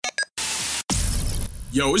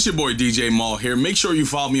Yo, it's your boy DJ Maul here. Make sure you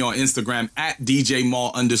follow me on Instagram at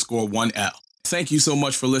DJMaul_1L. Thank you so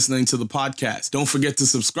much for listening to the podcast. Don't forget to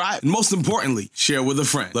subscribe. And most importantly, share with a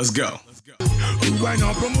friend. Let's go.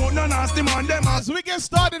 As we get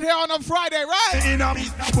started here on a Friday, right?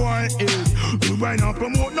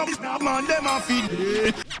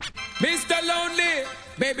 Mr. Lonely,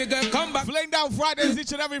 baby girl, come back. Playing down Fridays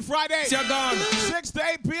each and every Friday. You're gone. 6 to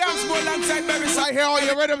 8 p.m. Small alongside baby. Right here on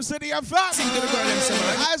your Rhythm City FM. Sing to the girl them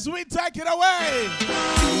summer. As we take it away.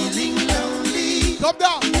 Feeling lonely. Come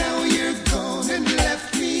down. Now you're gone and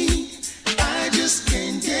left me. I just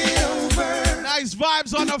can't get over. Nice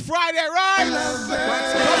vibes on a Friday, right? Lover.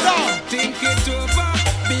 Come down. Think it over.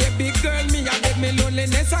 Baby girl, me a let me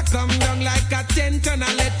loneliness I come down like a tent and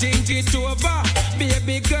I let think it over.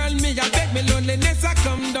 Baby girl, me a let me loneliness I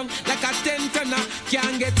come down like a tent and I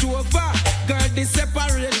can't get over. Girl, the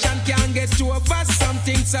separation can't get over. Some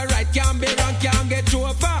things are right, can't be wrong, can't get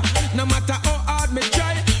over. No matter how hard me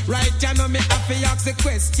try, right, you know me have to ask the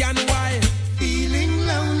question why. Feeling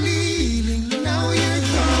lonely. Now you're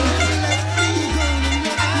gone and left me.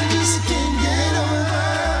 I just can't get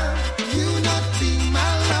over you not being my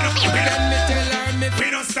lover. Then me tell her me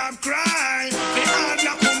We don't stop crying. The hard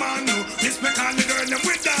black woman, no. Respect all the girl them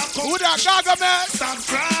with dark. Who that gaga, man? Stop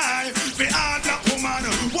crying. The hard black woman,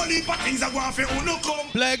 one heap of things I want for uno come.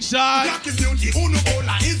 Black shot. Black is beauty, uno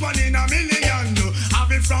cola is 1 in a million.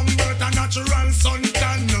 Have it from birth a natural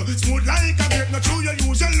suntan. Smooth like a grape, not true you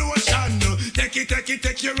use your lotion. Take it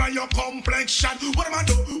care of your complexion. What am I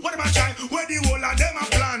do? What am I try? Where the whole of them a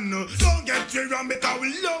plan? Don't get me wrong because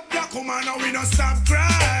we love black woman and we don't stop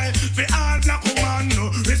cry. For all black woman,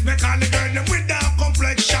 respect all the girl them with that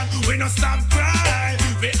complexion. We don't stop cry.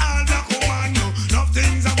 For all black woman, enough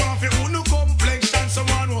things I want for uno complexion.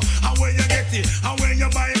 Someone, how where you get it? How where you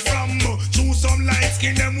buy it from? Choose some light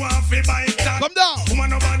skin them want for buy it. Come down. Woman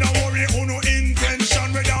no bother worry, uno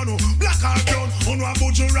intention we down. Black or brown, uno a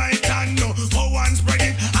put you right hand. For one spread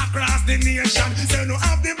it across the nation. Say no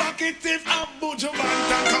have the bucket if I put you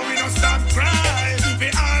bantan. Cause we don't stop cry. We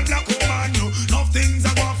all black woman, enough things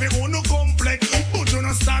I want for uno complex. But you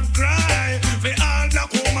don't stop cry. We all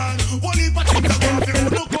black woman, one heap of things I want for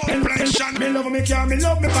uno complexion. Me love me car, me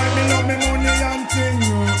love me bike, me love me money and thing.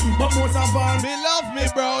 But most of all, Me love me,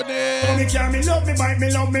 brownie. me car, me love me bike,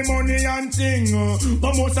 me love me money and thing.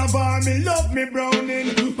 But most of all, me love me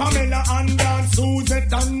browning. Pamela and Dan,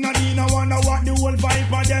 Suzette and Nadine. I wonder what the whole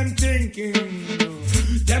vibe of them thinking.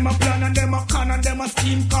 Them a plan and them a con and them a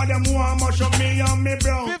scheme. Cause them want much of me and me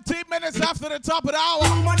brown. 15 minutes after the top of the hour.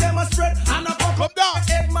 Rumor them a spread and a fuck Come down.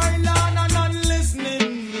 head my lawn and not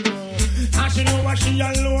listening. And she know what she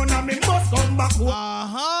alone and me must come back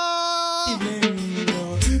home.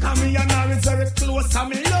 And me and her is very close and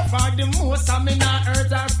me love her the most and me not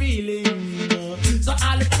hurt her feelings. So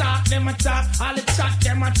all the talk, them a talk, all the chat,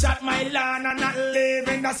 them a chat. My land and not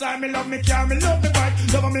living. That's why me love me car, me love me bike,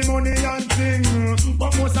 love me money and thing.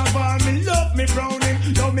 But most of all, me love me browning.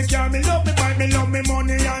 Love me car, me love me bike, me love me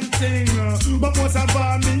money and thing. But most of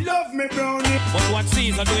all, me love me browning. But what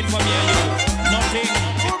Caesar doing for me and you? Nothing.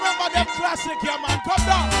 You remember them classic, yeah, man? Come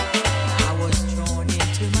down. I was thrown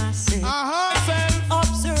into myself,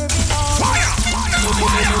 observing all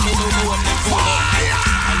Fire!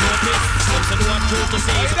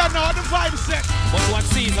 You don't know how the vibe set. But what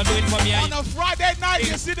Caesar doing for me and On a Friday night,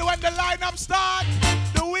 you see when the lineup start,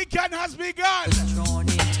 the weekend has begun. thrown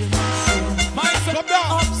into myself, Come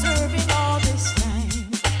down. observing all this time.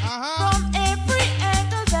 From every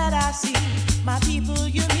angle that I see, my people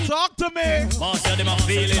you meet. Talk to me. Master, them a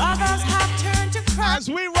feeling. Others have turned to cry As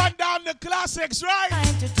we run down the classics, right?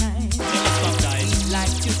 time to time. Stop time. We'd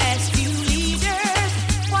like to ask you leaders,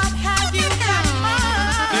 what have you got in mind?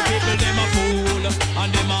 The people them a fool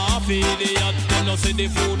and them a idiot. Them no see the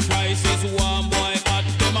food prices one boy cut.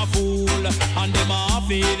 Them a fool and them a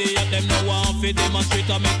idiot. Them no want fi demonstrate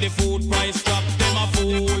to make the food price drop. Them a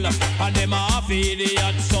fool and them a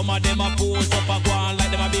idiot. Some of them a pose up a go on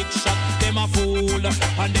like them a big shot. Them a fool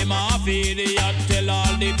and them a idiot. Tell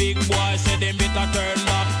all the big boys say them better turn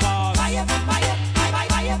back cause Fire, fire, fire,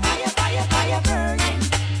 fire, fire, fire, fire burning.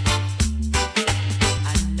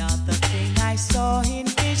 Another thing I saw in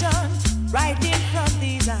vision, right in front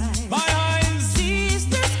these eyes. my eyes.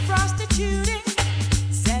 Sisters prostituting,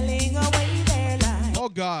 selling away their lives. Oh,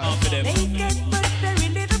 God. Off of them. They get but very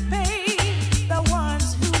little pay. The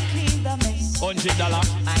ones who clean the mess.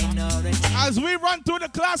 $100. Minority As we run through the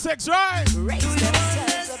classics, right? raise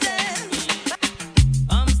themselves above.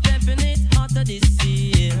 I'm stepping it hotter this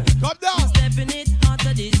year. Come down. Stepping it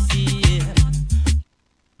hotter this year.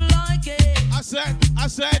 Like it, I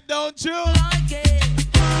said, don't you? like it.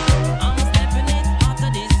 I'm stepping it hotter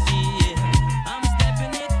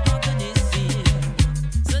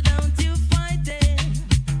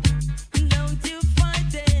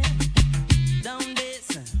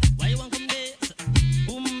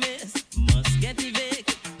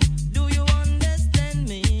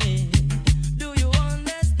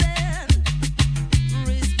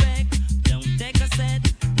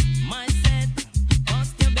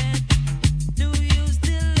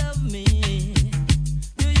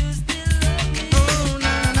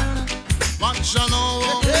Action now.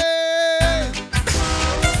 Hey.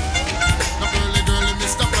 No girly,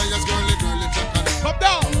 Mr. Flyers, girly, chocolate. Come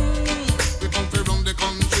down. We come from the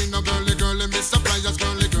country. No girly, Mr. Flyers,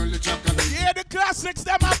 girly, chocolate. Yeah, the classics,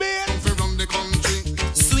 them have been. Come from the country.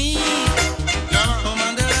 Sweet. Yeah. Oh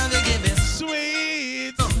man, the love you give is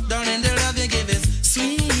Sweet. darling, the love you give is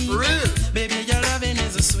sweet. Real. Baby, your loving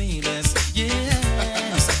is the sweetest.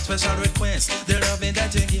 Yes. Special request. The loving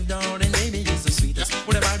that you give, darling, baby, is the sweetest.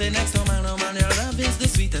 What about the next man? Oh man, your love is the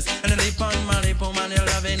sweetest. And the lip on my lip, oh man, your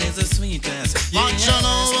loving is the sweetest. Action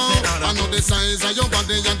now. I know the size of your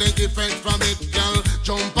body and the effect from it, girl.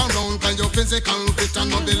 Jump around can your physical fit. I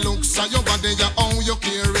know the looks of your body, yeah, how you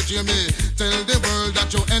carry it, you me. Tell the world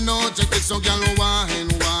that you're energetic, so girl,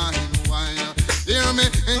 wine. Hear me?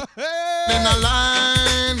 In a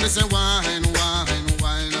line, me say wine.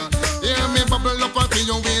 Hear me bubble up up in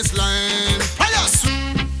your waistline.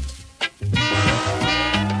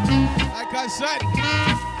 Like I said,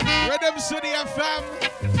 Rhythm City FM.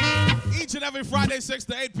 Each and every Friday, 6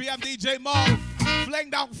 to 8 p.m. DJ Mal. Fling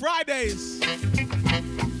Down Fridays.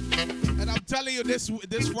 And I'm telling you, this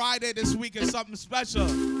Friday, this week is something special.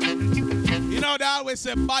 You know, they always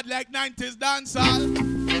say bad like 90s dancehall.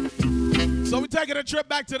 So we're taking a trip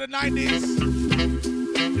back to the 90s.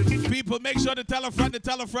 People, make sure to tell a friend to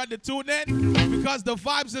tune in, because the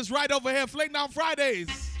vibes is right over here. Fling Down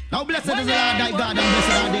Fridays. Now blessed is the Lord thy God, and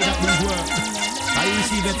blessed are they that do work. I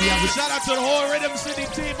receive it, we have Shout out to the whole Rhythm City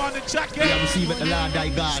team on the check-in. We have received it, the Lord thy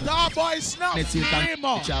God. Starboy Snuff, Let's see it,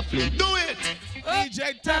 Primo, Chaplain. do it.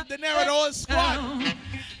 DJ Tap, the Nero, the whole squad.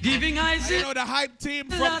 Giving eyes. You know the hype team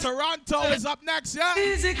from Toronto is up next, yeah?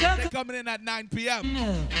 They're coming in at 9 p.m.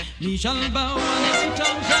 Me shall bow and every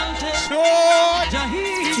tongue shall tell. Sure.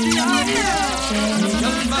 Jahizi, me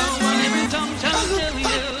shall bow and every tongue shall tell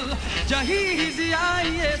you. Jahizi,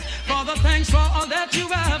 yes, Father, thanks for all that you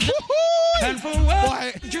have done. And for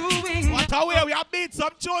what you're doing. What a way we have beat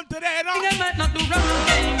some tune today, no? I might not do wrong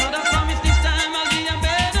thing, but I promise this time I'll be a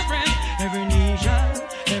better friend. Every knee shall,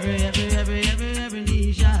 every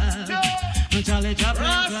knee shall. Charlie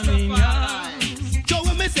Chaplin coming down. So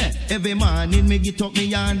when me say, every morning me get up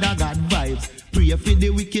me under God vibes. Pray for the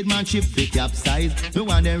wicked man ship to capsize. Me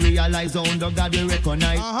want them realize how under God we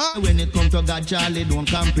recognize. When it come to God, Charlie don't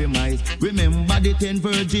compromise. Remember the 10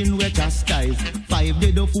 virgin we chastise. 5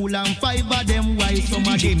 they the fool and 5 of them wise.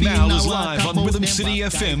 DJ Mal is live on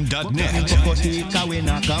RhythmCityFM.net. We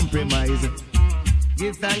not compromise.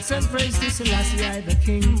 Give thanks and praise to Selassie I the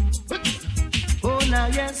King. Oh now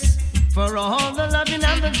yes, for all the loving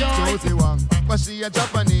and the joy. Josie Wong, but she a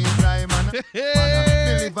Japanese fly man.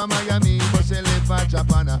 They live in Miami, but she live in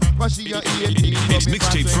Japan. But she a EAP. It's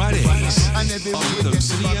Mixtape Fridays and every on week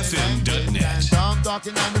RhythmCityFM.net. I'm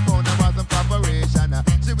talking on the phone about some preparation.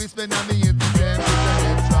 She whispered at me in the same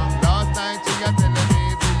with strong. Last night she a telling me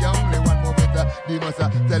the only one more better. They must tell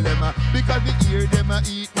them because the ear them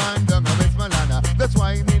eat man down a Westmalana. That's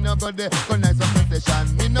why me no go there for nice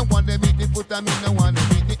session. Me no want them eat the foot and me no want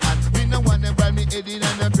them eat the hand. Me no want them buy me Eddie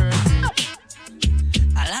and a currency.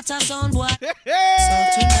 A lot of sound boy. So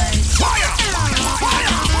tonight. Fire!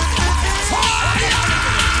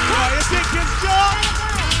 You think it's good?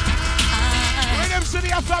 Rhythm City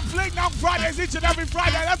FM Fling Down Fridays each and every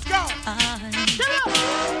Friday. Let's go.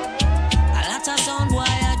 A lot of sound boy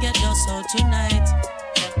I get just so tonight.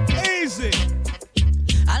 Easy.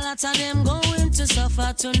 A lot of them going to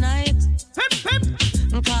suffer tonight.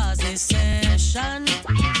 Cause this session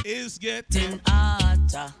is getting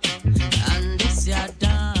hotter. And this your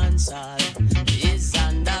dancer is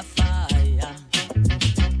under fire.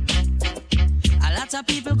 A lot of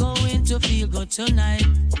people going to feel good tonight.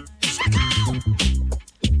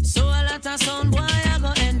 So a lot of sound boy are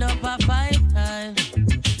gonna end up a fight.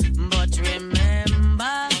 But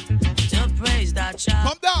remember to praise that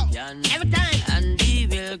champion every time, and he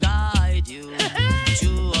will guide you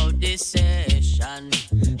throughout this session.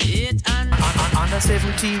 It and under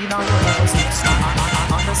 17 now you're over 60.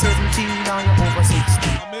 Under 17 now you're over 60.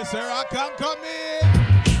 Miss her, I can't come in.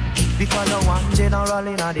 Because I one general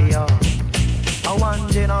in the yard. I one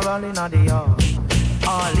general in the yard.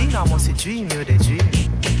 All in I must dream you the dream.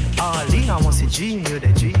 All in I must dream you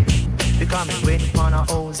the dream. Because me went on a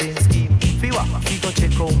housing scheme. Feel what? We go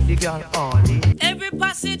check out the girl all in. every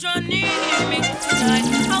passage on near me tonight.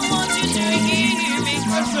 I want you to hear me.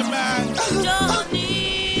 Listen, man. Don't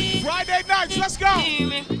need Friday nights, let's go.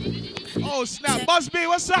 Oh snap, Busby,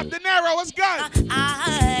 what's up? De Niro, what's good?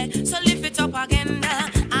 So lift it up again.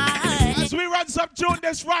 As we run some tune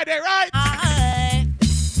this Friday, right?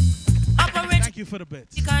 Thank you for the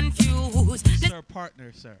bits. Confused. Sir,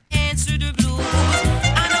 partner, sir. Answer the blues.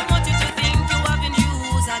 I don't want you to think you have been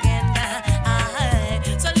used again.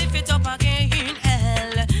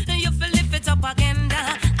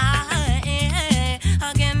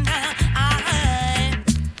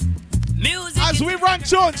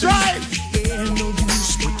 tunes, right? Yeah, no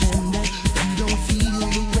use pretending you don't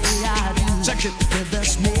feel the way I do. Check it. With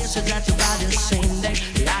this message that your body's sending,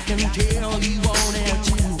 I can tell you want it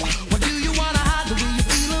too. What do you wanna hide the way you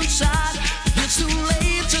feel inside? It's too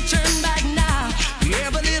late to turn back now.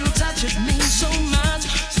 Every little touch it means so much.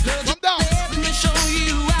 So girl, let me show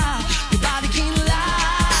you why your body can't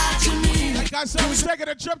lie to me. Like I said, we're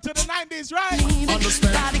taking a trip to the 90s, right?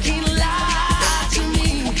 Understand. Body can't lie to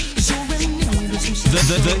me. So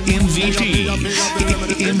The MVP.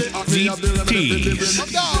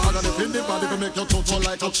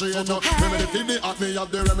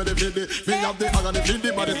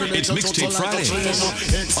 It's Mixtape Friday on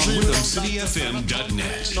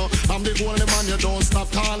RHYTHMCITYFM.net. I'm the only man you don't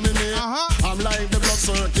stop calling me name. I'm like the blood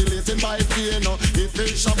circulating by vein. If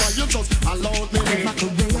it's about you just allow me. My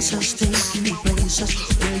caresses take you places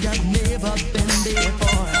where you've never been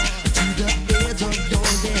before. To the edge of your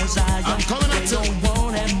desire. I'm coming up to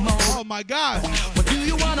want it more. Oh my God. What do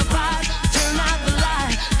you wanna fight? Turn out the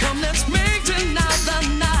light. Come, let's make tonight the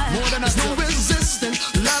night. More than there's no resistance.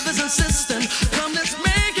 Love is insistent. Come, let's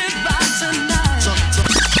make it right tonight.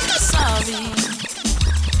 Sorry.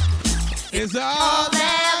 It's all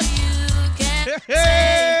that you can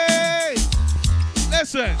say.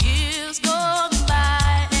 Listen. Years go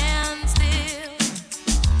by and still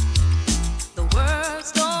the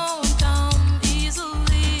words don't come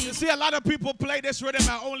easily. You see, a lot of people play this rhythm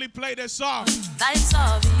and only play this song. Like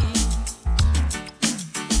sorry.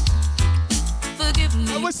 Forgive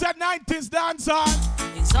me. And what's that 90s dancehall?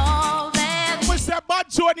 It's all that. What's that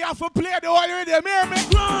banjo and you have to play the whole rhythm? Hear me?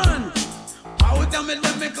 Run! How come it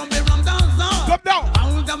let me come be from dancehall? Come down.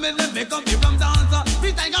 How come it let me come be from dancehall?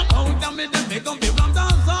 Me think how come it let me come be from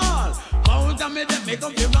dancehall? How come it let me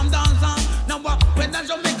come be from dancehall? Now when I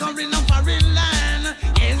Jamaica in a foreign land,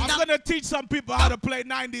 I'm gonna teach some people how to play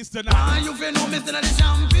 90s tonight. You feel no Mr. the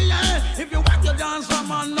champion. If you want your dance from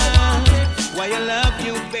on no one. Why I love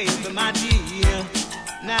you, baby, my dear.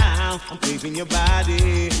 Now I'm craving your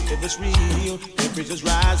body. If it's real, temperature's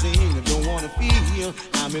rising. I don't wanna feel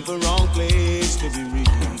I'm in the wrong place to be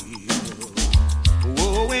real.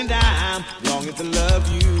 Oh, and I'm longing to love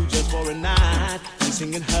you just for a night.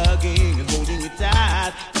 Kissing and hugging and holding you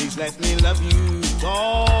tight. Please let me love you with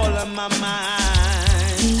all of my mind.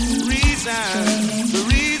 The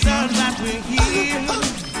reason that we're here,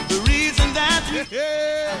 the reason that we're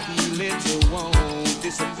here, feel it won't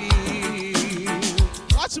disappear.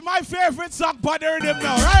 What's my favorite song by the rhythm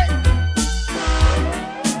now, right?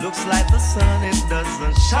 Looks like the sun, it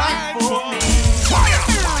doesn't shine for me. Fire!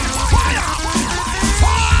 Fire!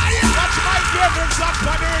 Fire! What's my favorite song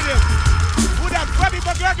by the rhythm? Who that? Freddie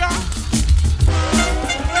McGregor?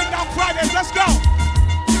 Bring down Fridays, let's go!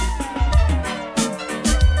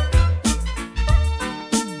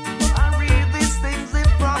 I read these things in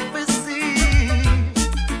prophecy.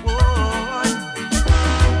 Whoa.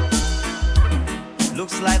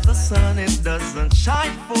 Looks like the sun, it doesn't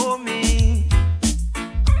shine for me.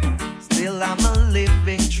 Still I'm a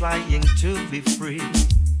living, trying to be free.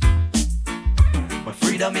 But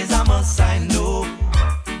freedom is a must, I know.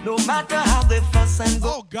 No matter how they fuss and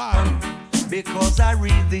go. Oh God. Because I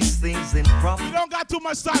read these things in prophecy. You don't got too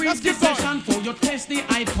much time, let's get going. For your testy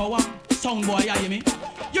high power. Sound boy, you hear me?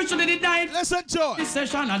 You should have died. Listen to it. This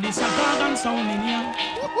session and this a garden sound in here.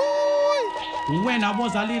 When I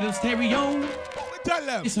was a little stereo, tell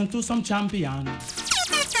them. Listen to some champion.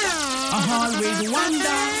 I always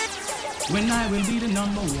wonder when I will be the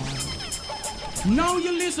number one. Now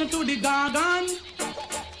you listen to the garden,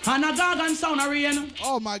 and a garden sound a rain.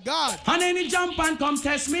 Oh my God. And any jump and come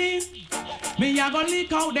test me. Me a gonna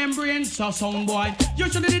leak out them brains, so sound boy. You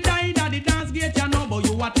should have died at the dance gate, you know, but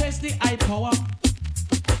you a test the high power.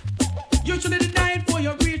 You should have died for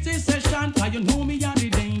your greatest session, cause you know me a the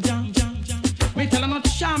danger. Me tell them a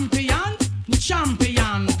champion.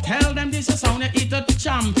 Tell them this is sound, you eat a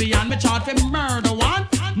champion. Me charge for murder one,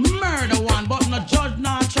 but no judge,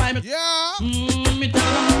 not try me. Yeah. Me tell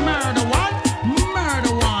them murder one.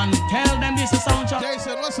 Tell them this is sound.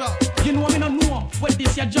 Jason, what's up? You know me no know where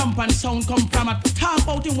this your jump and sound come from. I talk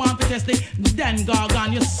out you want to test it, then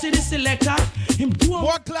gargan. You see the selector, him do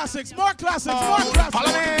more classics. Follow me.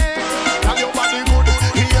 Tell your body good,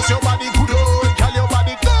 yes your body good. Tell your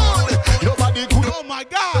body good, your body good. Oh my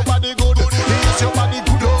God. Your body good, yes your body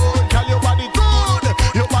good. Tell your body good,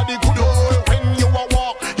 your body good. When you a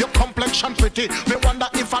walk, your complexion pretty. Me wonder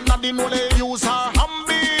if another know they use her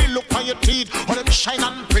humby. Look on your teeth, all them shine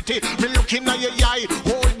and pretty. Me looking at your eye,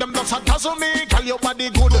 hold them just a dazzle me. Tell your body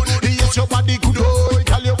good, yes your body good.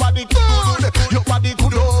 Tell your body good, your body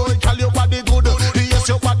good. Tell your body good, yes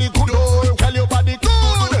your body good. Tell your body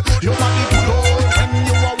good, your body good. When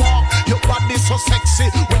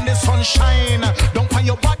see when the sun shine down on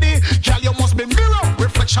your body, girl, you must be mirror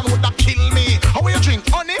reflection would that kill me. How you drink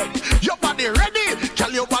honey? Your body ready,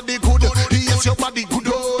 girl, your body good. Yes, your body good,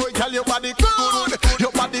 oh, girl, your body good.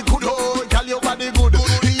 Your body good, oh, girl, your body good.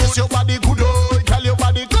 Yes, your body good, oh, girl, your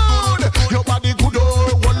body good. Your body good,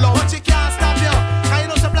 oh, wallah. But you can't stop you. I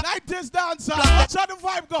know some like this dancer. Watch how the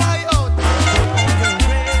vibe go. High out.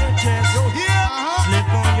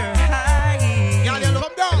 Slip on your high heel.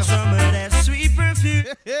 Come down. Some of that sweet perfume.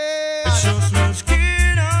 It sure smells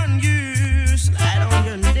good on you. Slide on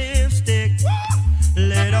your lipstick.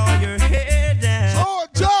 Let all your hair down. Oh,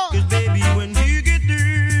 John. Cause baby, when you get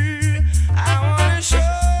through, I wanna show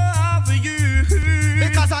off for you.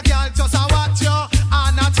 Because a girl just a watch you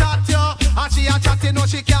and a chat you, and she a chat you know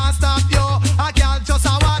she can't stop you. A girl just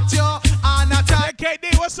a watch you and a chat. Hey,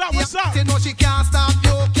 KD, what's up? What's up? You know she can't stop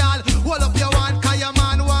you, girl. Hold up your hand, 'cause your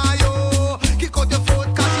man want you. Kick out your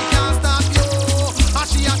foot, 'cause she can't stop you. And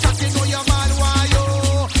she a chat, you know your man want you.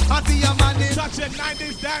 And see your man is touching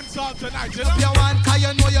 90s dancehall tonight, you know. Your hand, 'cause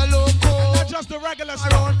you know you look good. Not just the regular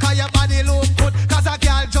stuff. Around, 'cause your body look good. 'Cause a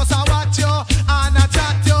girl just a watch you and a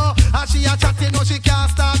chat you. And she a chat, you know she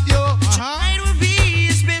can't stop you. It will be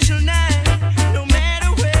a special night, no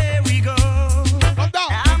matter where we go.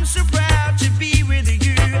 I'm so proud to be with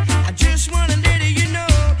you. I just wanna let you know,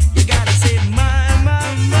 you gotta say my.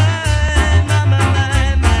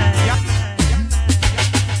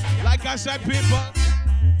 Like I said, people,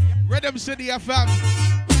 Rhythm City FM,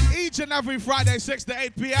 each and every Friday, 6 to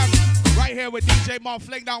 8 p.m., right here with DJ Mal,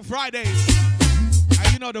 Fling Down Fridays.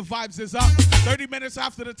 And you know the vibes is up. 30 minutes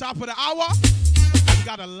after the top of the hour, we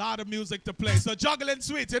got a lot of music to play. So juggling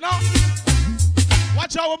sweet, you know?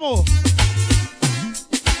 Watch how we move.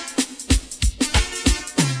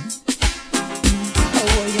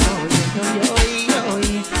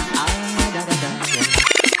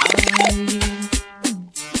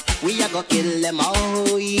 We are gonna kill them all.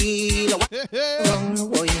 Oh, yeah.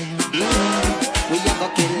 We are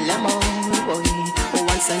gonna kill them all.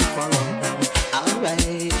 Once and for all.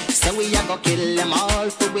 Alright. So we are gonna kill them all.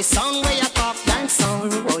 For we song where you talk dance all.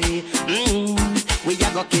 We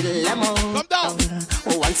are gonna kill them all. Come down.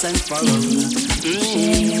 Once and for all.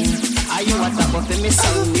 Are you a top of me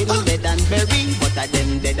sound? Little dead and berry. But a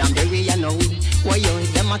them dead and berry, you know. Why you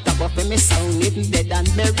them a top of me sound? Little dead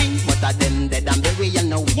and berry. But a them dead and berry, you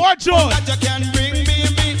know. More joy. That you can bring,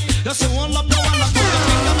 baby. Just one up the one up the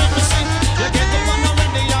finger, make me sing. You get the one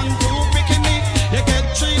already and two bikini. You get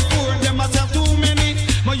 3, 4, them a say too many.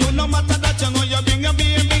 But you no matter that, you know you bring your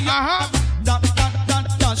baby.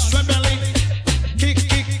 That shrivelly.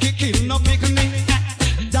 Kill no bikini.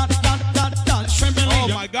 That shrivelly. Oh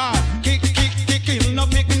my God. Kill no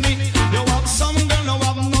bikini. You have some girl, no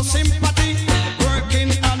have no sympathy.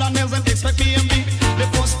 Working hard and doesn't expect B&B. The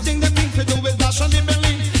first thing they think to do is dash on the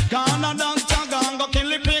belly. Gonna dance, gonna kill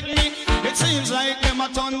the picnic. It seems like them a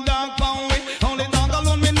ton dog pound with. Only dog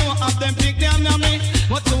alone me know have them pick them on me.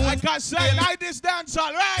 What do like I say, like this dance,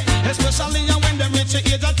 alright. Especially when they reach the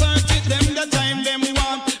age of 30, them the time them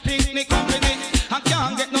want picnic company. I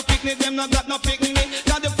can't get no picnic, them not got no picnic.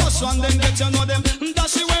 Got the first one, them get you know them.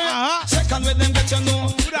 That's the way. Second with them get you know.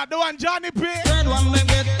 Who that the one, Johnny P? Third one, them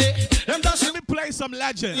get it. Them that's Let me play some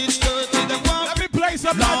legend. It's 30, them want. Let me play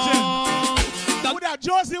some legend. Who that,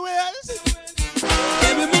 Josie Wells?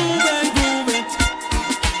 Baby, move and groove it.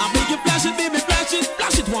 I make you flash it, baby, flash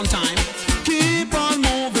it one time. Keep on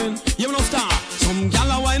moving, you no stop. Some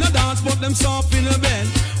gal a wine a dance, but them soft in a bed.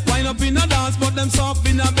 Wine up in a dance, but them soft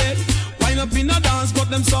in a bed. Wine up in a dance, but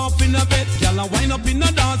them soft in a bed. Gal a wine up in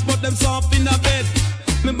a dance, but them soft in a bed.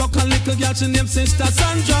 Me buck a little girl, she name Sister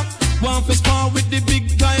Sandra. One for spar with the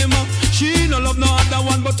big timer. She no love no other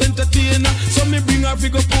one but entertainer. So me bring her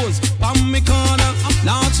figure pose on me corner.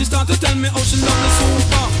 Now she start to tell me how she love the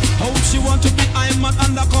super. How she want to be I'm an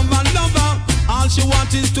undercover lover. All she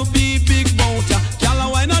want is to be big bouncer. Girl a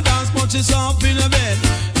wine a dance but she's off in a bed.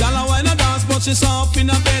 Girl a wine a dance but she's off in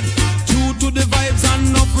a bed. True to the vibes and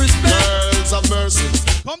enough respect. Girls of mercy.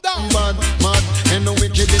 Come down. Mad, and the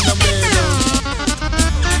wicked in the bed.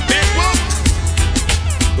 Bed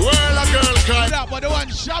world a girl cry. Yeah, but the one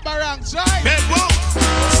shabba rank side. Bed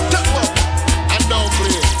step up and don't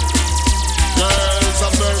play. Girls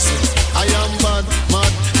of mercy. I am mad,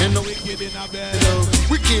 and the wicked in the bed.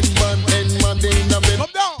 Wicked man and mad in the bed.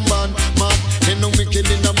 Come down. Mad, and the wicked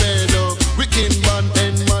in the bed. Wicked man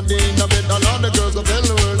and mad in the bed. And all the girls go tell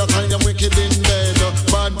the world that I am wicked in bed.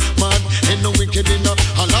 Mad, and the wicked in the.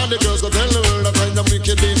 And all the girls go tell the world that I am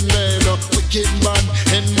wicked in bed. Wicked man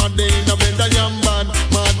and mad in the bed. I am mad,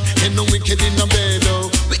 and the wicked in the bed.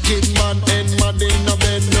 Wicked man and mad in the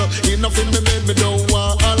bed. Enough in the bed, me don't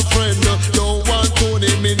want all friend. Don't want to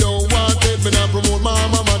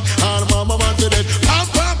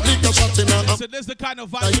of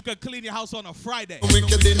vibe you can clean your house on a Friday.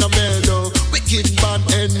 Wicked in a bed, oh. Wicked bad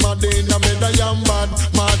and mad in a bed. I am mad,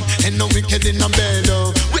 mad, and no wicked in a bed,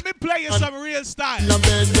 oh. Let me play you some real style. In a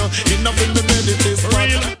bed, oh. Enough in the bed, it is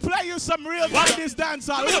real. Let me play you some real this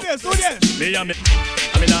dancehall. Look at this, look at this. Me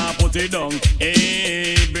nah put it down.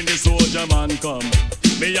 Hey, bring the soldier man come.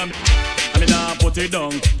 Me nah put it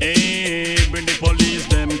down. Hey, bring the police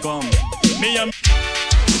them come.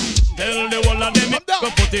 Tell the whole of them go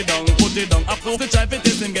put it down, put it down. After the try to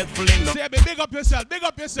test him get fling down. Say, big up yourself, big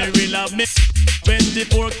up yourself. They will have me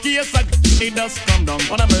 24 case of it does come down.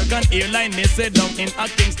 On American airline they say down in a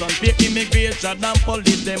Kingston. Pay immigration and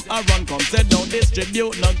police them a run come. Say down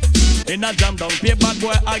distribute now. In a jam down, pay bad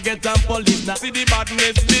boy I get them police now. See the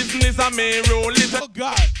badness business I may roll it. Oh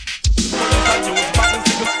God.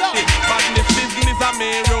 Badness business I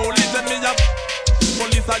may roll it. And me up.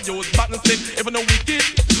 Police are used back and stick. If you no wicked,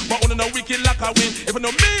 but you no wicked like I win. If you no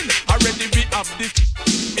mean, already we have this.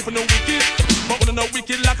 If you no wicked, but you no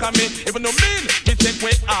wicked like I mean. If you no mean, me take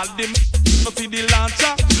away all them. No see the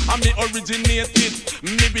launcher, and me originate it.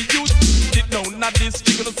 Maybe you did know not this.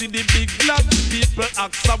 You gonna see the big black people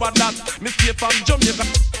ask about that. Me stay from Jamaica,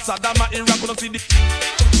 Saddam and Iraq. Gonna see the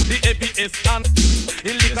APS and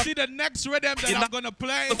you see the next rhythm that I'm gonna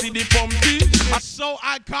play. See the pumpy, it's so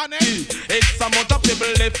iconic. It's a amount of people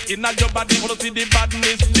left in your body. Wanna see the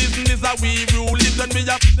badness business that we rule it and we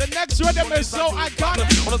have. The next rhythm is so iconic.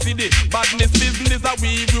 Wanna see the badness business that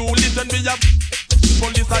we rule it and we have.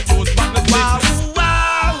 Police are used badness. Wow,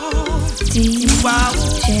 wow, wow.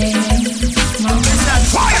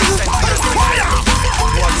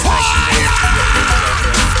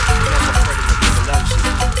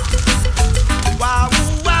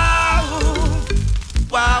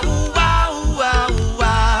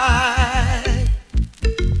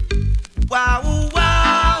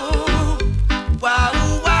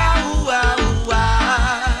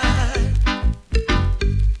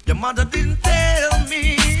 Your mother didn't tell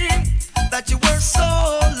me that you were so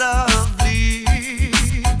lovely,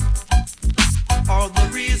 or the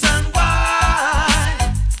reason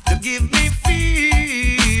why you give me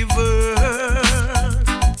fever.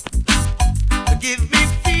 You give me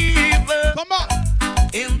fever. Come on.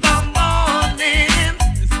 In the morning.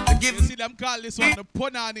 You see them call this one the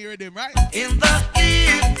punani rhythm, right? In the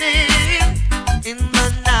evening. In the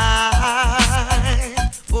night.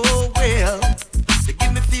 Oh well. You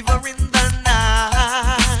give me fever in the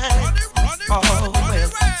night. Oh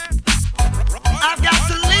well. I've got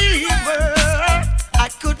to leave her. I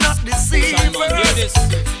could not deceive her.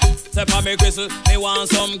 Step on me gristle, me want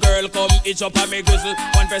some girl come itch up on me gristle.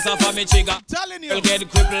 One press off on me trigger, telling you, girl get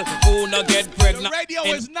crippled, who no get pregnant. The radio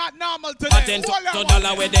is not normal today. $10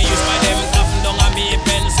 where they use by them clapping down on me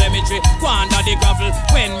pen cemetery. Go under the gravel,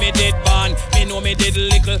 when me did born, me know me did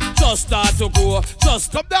little. Just start to grow,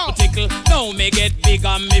 just come down tickle. Now me get big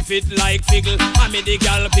and me fit like figgle. And me the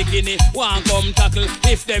gal bikini, one come tackle.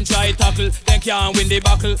 If them try tackle, they can't win the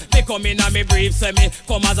battle. They come in and me brief, say me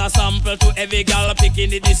come as a sample to every gal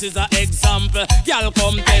bikini. This is a example, y'all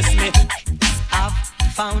come test me. I've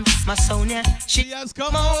found my Sonia. She has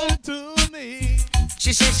come home to me.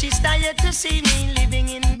 She says she's tired to see me living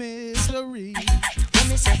in misery. Let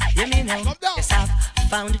me say, hear me now. Yes, I've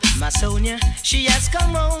found my Sonia. She has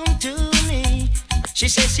come home to me. She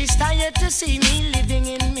says she's tired to see me living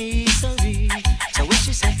in misery. So what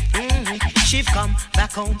she say? She've come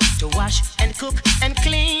back home to wash and cook and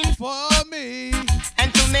clean for me,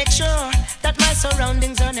 and to make sure that my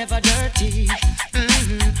surroundings are never dirty.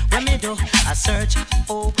 When me do a search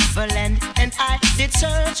over land, and I did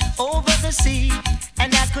search over the sea,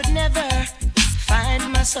 and I could never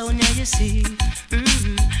find my Sonia, you see.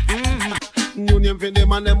 New name for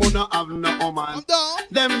them and them who no have no woman.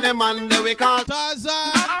 Them and they we call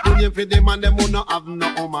Tarzan. New name for them and them who no have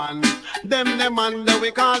no woman. Them and they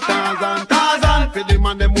we call Tarzan. Tarzan for them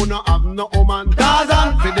and them who no have no woman.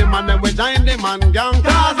 Tarzan for them and them we join them and gang.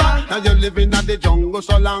 Tarzan, now you living at the jungle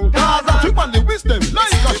so long. Tarzan, trip on the wisdom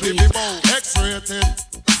like a tree. X-rated.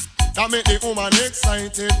 That make the woman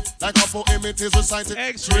excited. Like a poem it is recited.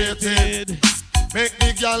 X-rated. Make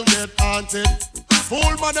the girl get haunted.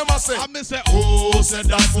 Fool man them a say, who said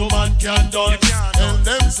that woman can done? Tell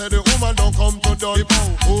them say the woman don't come to done.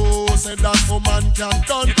 Who said that woman can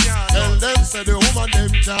done? Tell them say the woman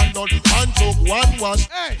them can done. One took one wash,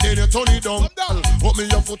 then you turn it down. Put me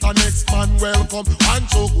your foot and next man welcome. One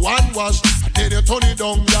took one wash, then you turn it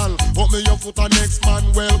down, girl. Put me your foot and next man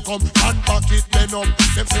welcome. And back it then up.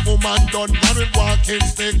 Them say woman done, man with walking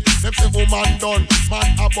stick. Them say woman done,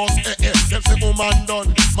 man a boss Them say woman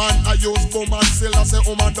done, man a use woman still. I say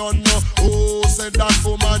woman done no. Who said that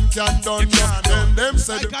woman can done no? Then them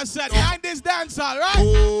said like I said, behind this dancehall, right?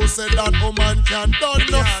 Who said that woman can done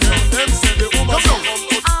no? Then them said the woman come.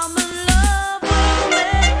 I'm in love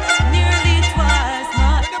with nearly twice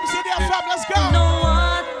my let's go. I know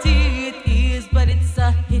what it is, but it's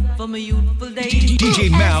a hit for my youthful days.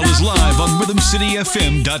 DJ Mal is live on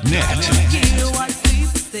RhythmCityFM.net.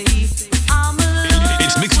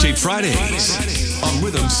 It's Mixtape Fridays on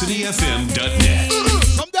RhythmCityFM.net.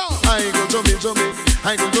 Come down. I go chubby.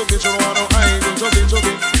 I go chubby, she don't want no. I go chubby.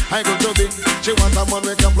 I go chubby. She want a man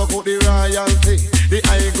we can block out the royalty. The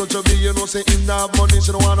I go chubby, you know say in that money.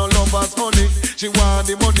 She don't want no lovers honey. She want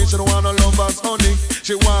the money, she don't want no lovers honey.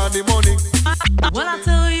 She want the money. Well, I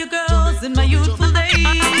tell you girls, in my youthful days,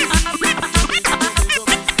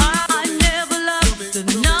 I never loved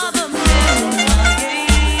another man my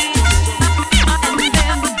age. And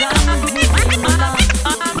then the diamonds in my life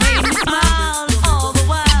made me smile all the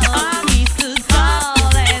while. He stood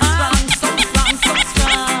tall and strong, so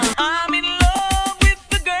strong. I'm in love with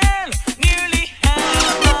the girl, nearly half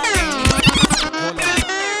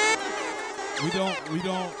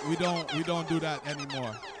We don't do that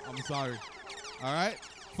anymore. I'm sorry. All right?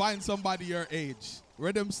 Find somebody your age.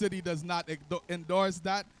 Rhythm City does not endorse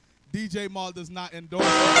that. DJ Mal does not endorse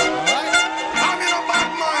that. All right? I'm in a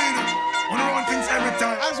bad mind. When I run things every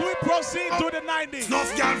time. As we proceed to the 90s.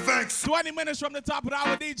 Snuff girl vex. 20 minutes from the top of the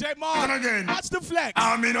hour, DJ Mal. And again. Watch the flex.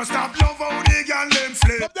 I'm in a stop love how the girl them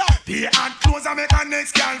flip. The hand close and make a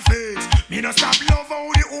next girl flex. Me no stop love how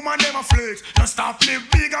the woman them a flex. Just stop live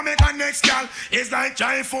big and make a next girl. It's like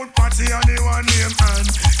giant food party and the one name and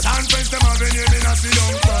stand friends them have in in a sit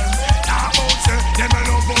down fan. Talk about say them a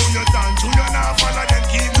love how you dance. You not follow them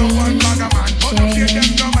keep no one bag a man. But don't fear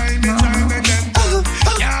them no mind me time make them do.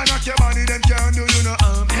 Can't knock your body them can't do you no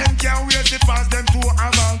harm. Them can't wait it past them to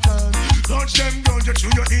about time. Touch them down you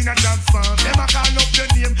through your inner job farm. Them a call up your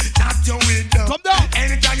name chat you with them. Come down.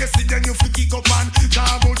 Anytime you see them you feel kick up and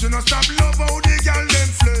talk about you no stop love how the girl them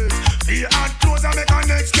flex. Be hard clothes and make a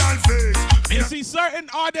next girl face. You see certain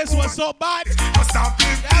artists were so bad. No stop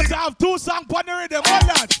they had to have 2 songs on the rhythm. Hold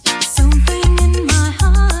on. Something in my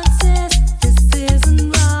heart says this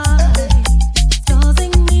isn't right.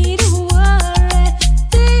 Causing me to worry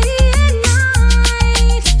day and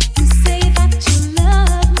night. You say that you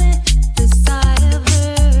love me, this I have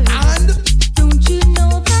heard. And don't you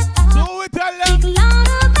know that I speak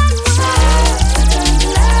louder than words?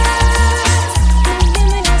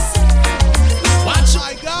 Watch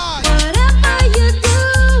my God. Whatever you do,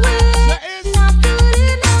 it's not good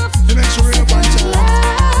enough. to make sure you punch out.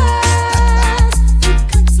 It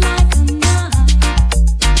cuts like a knife.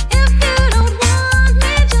 If you don't want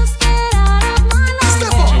me, just get out of my life.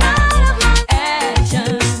 Step up. Out of my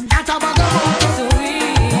action. At a bag of out.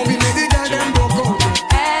 Sweet Now we made the girl them broke out.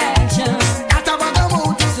 action. At a bag of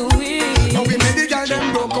out. Sweet. Now we made the girl them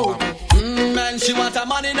broke out. Man, she want a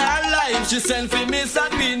man in her life. She send for Miss a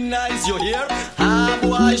tweet nice, you hear? Ah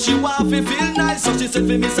boy, she want to feel nice, so she send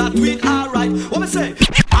for Miss a tweet. Alright, what me say?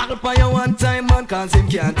 I'll buy you one time, man, cause him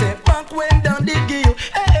can't take back when down the give you.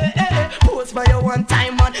 Hey, post by you one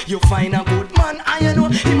time, man. You find a good man, and you know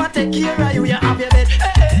him a take care of you. You have your bed.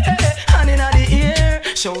 Hey, hand in the ear.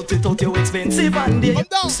 Shout it out, you expensive and the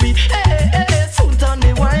sweet. Hey, soon turn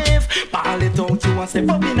the wife. Ball it out, you want step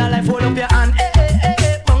up in a life, hold up your hand.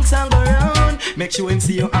 Hey, bounce and go round. Make sure him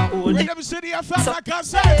see you and hold it. Rhythm City FM, like I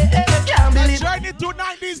said. Can't A believe journey to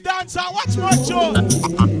 90s dancehall. Watch more show.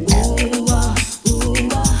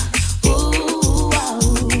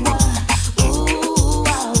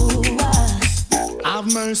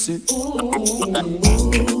 Have mercy.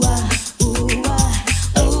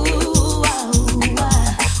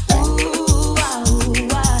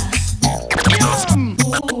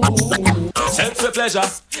 Sex for pleasure,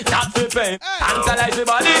 not for pain. Tantalize the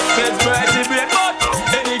body, gets bright brain. But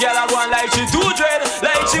any girl I want like she too dread,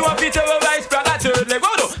 like she want to terrorize, sprang a third leg.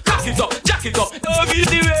 Oh no, cock it up, jack it up, don't be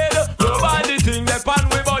the red. Rub on the thing, left on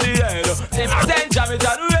we body head. If I then jam it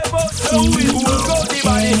and rip out, so we will go the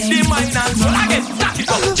body, the mind and soul. Again, cock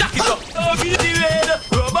it up, jack it up, don't be the red.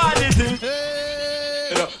 Rub on the thing.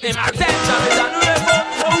 If I then jam it and rip out,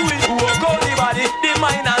 so we will go the body, the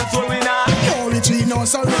mind and soul. We now. No retreat, no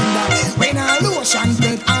surrender. When I lotion,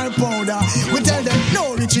 pet, or powder. We tell them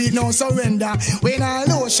no retreat, no surrender. When I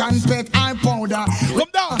lotion, pet, or powder. Come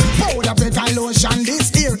down. Powder, pet, and lotion this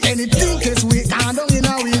here. Anything this week, I don't in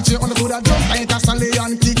a wheelchair. On the good, I jump like a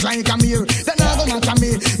stallion, kick like a mare. Then I go matter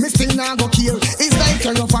me, me still not go kill. It's like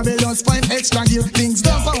you're fabulous, find extra gear. Things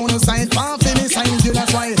don't found a sign, can't finish sign you.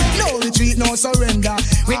 That's why no retreat, no surrender.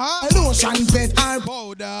 When I lotion, pet, or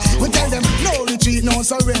powder. We tell them no retreat, no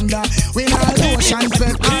no surrender. We not lotion,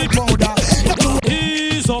 sweat and powder.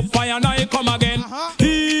 He's up, fire and I come again.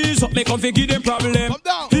 He's up, me come fi give them problem.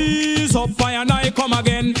 He's up, fire and I come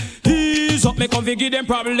again. He's up, me come fi give them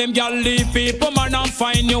problem. Girl, leave people, man, and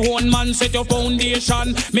find your own man. Set your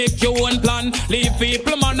foundation, make your own plan. Leave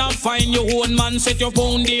people, man, and find your own man. Set your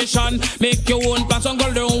foundation, make your own plan. Some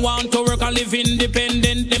girl don't want to work and live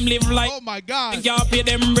independent. Them live like, oh my God, they can't pay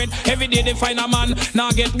them rent. Every day they find a man,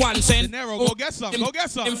 now get 1 cent. Go get some, go get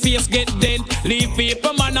some. Them face get dead. Leave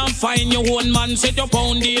people, man, and find your own man. Set your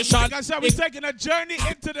foundation. Like I said, we're taking a journey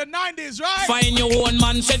into the 90s, right? Find your own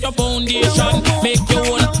man, set your foundation, make your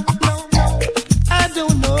own. I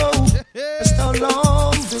don't know just how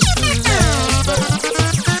long this will last, but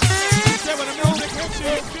when the music hits you,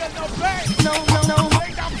 you feel no pain. No.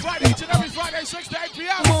 Wake up Friday, each and every Friday, 6 to 8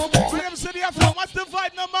 p.m. Rhythm City FM, what's the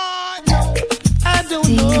vibe, no man? I don't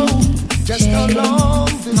know just how long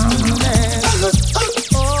this will last,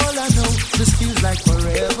 but all I know, this feels like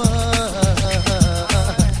forever.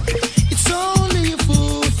 It's only a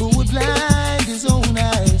fool who would blind his own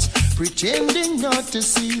eyes, pretending not to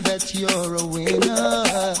see that you're a winner.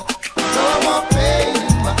 No more pain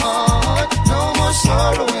in my heart, no more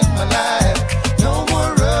sorrow in my life, no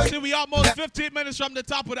more rush. See, we almost 15 minutes from the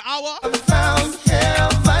top of the hour. I found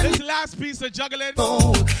heaven. This last piece of juggling,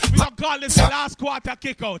 we gonna call this the last quarter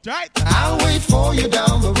kick out, right? I'll wait for you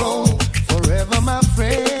down the road, forever my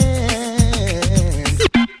friend.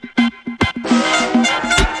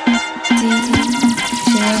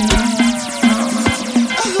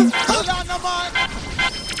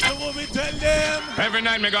 Tell them. Every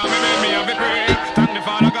night me got me bed, me have it pray. Thank the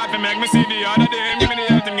Father God to make me see the other day. Give me the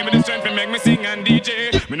health and give me the strength to make me sing and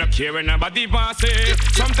DJ. Me not care when nobody pass say.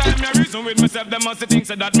 Sometimes me a reason with myself, them must think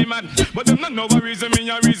so that me mad. But them not know a reason, me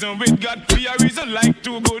a reason with God. Be a reason like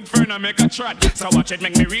two good friends and make a trot. So watch it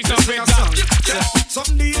make me reason with God.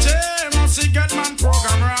 Some DJ must see get man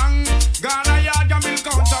program wrong. Gonna yard can build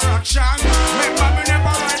counteraction. Remember me never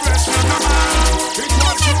ride rest with no man. It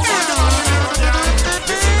was too much.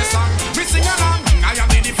 Listen me song, me sing along. I am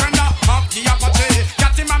the defender of the Apache.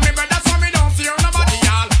 Got him and me brother, so me don't fear nobody,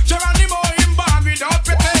 y'all. Geronimo him born without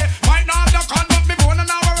pity. Might not have the con, but me born and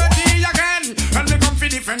now already again. And me come fi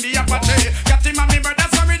defend the Apache. Got him and me brother,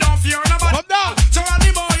 so me don't fear nobody.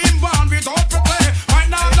 Geronimo him born without pity. Might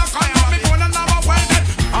not have the con, but me born and now already.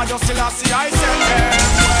 I just still see I send them.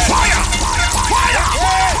 Fire! Fire!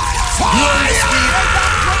 Fire!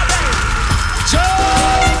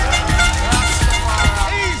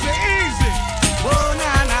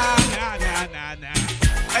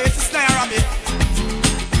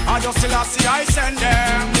 Still I see I send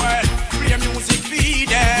them, well, play music feed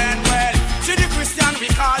them, well, see the Christian we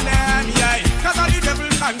call them, yeah, cause all the devil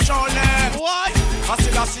control them. Why? I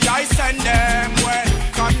still I see I send them, well,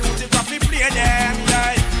 cause music we play them,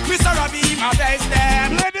 yeah, Mr. Robbie my best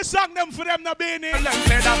them. Play the song them for them not being in. Let them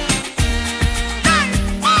play that.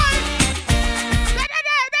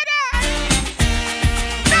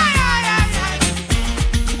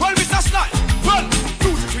 Well, Mr. Sly, well,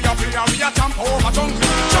 music we are playing, we are jump over jungle.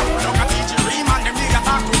 Look at DJ Rayman, them nigga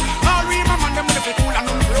talk to. All Rayman man, them with the cool and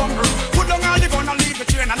hungry. Put down all the gun and leave the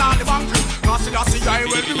train and all the bunker. Cause I see I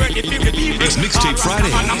will be ready to the people. It's Mixtape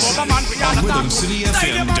Fridays on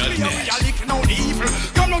RHYTHMCityFM.net. We are licking out the evil.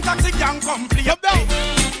 Come on, taxi gang, come play up down.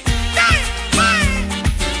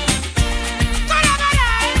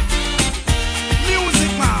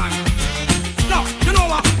 Music man. No, you know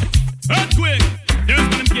what? Earthquake. Here's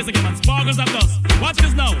one in case again, man. Sparkles of dust. Watch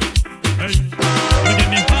this now. Hey, wanna get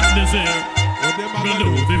me hot this year? Gonna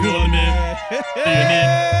do if you hold me.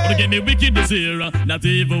 Wanna get me wicked this year? Not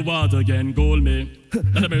even water can cool me.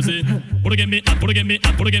 Not a mercy. Wanna get me hot, wanna get me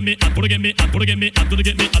hot, wanna get me hot, wanna get me hot, wanna get me hot, wanna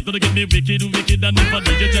get me hot, wanna get me wicked, wicked, and if I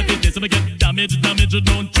do get it, this, I'ma get damage,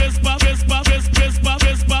 don't trespass, trespass.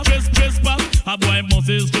 A boy must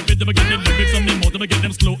is stupid, I'ma get the lyrics on me mouth, I'ma get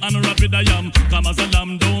them slow and rapid, I am calm as a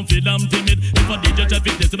lamb, don't feel I'm timid. If I DJ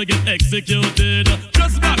traffic test, I'ma get executed.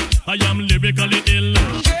 Just back, I am lyrically ill.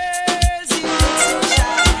 Girls, you look so shy.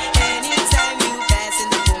 Anytime you pass in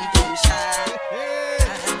the boom boom shy.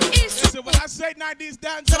 Listen, when I say 90s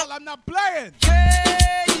dancehall, I'm not playing.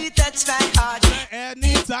 Girl, you touch my heart.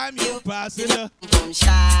 Anytime you pass in the boom boom shy.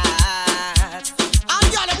 I'm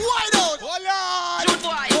got them wide out. Hold on. Good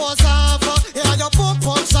boy. Pose off, here your pump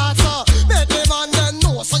pump salsa. Make the man them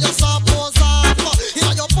know so you saw pose off.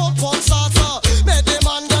 Here your pump pump salsa. Make the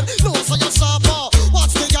man them know so you saw.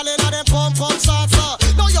 Watch the girl inna them pump pump salsa.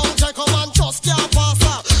 No young take come and just can't pass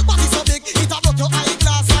her. Body so big, it a broke your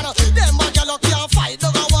eyeglass. And them a girl can't fight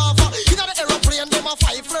no go off. Inna the aeroplane, them a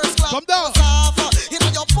fight first class. Come down. Inna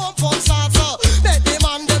your pump pump salsa. Make the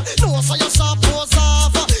man them know so you saw pose off.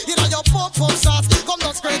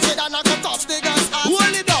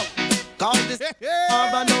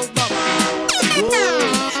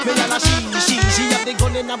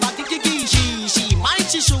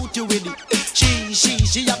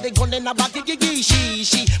 gun in a bag,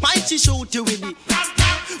 she might she shoot you with it.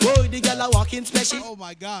 Oh, the girl a walking special. Oh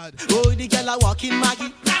my God. Oh, the girl a walking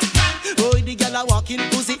Maggie. Oh, the girl a walking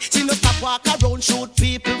pussy. She no stop walk around shoot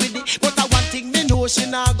people with it. But I one thing me know she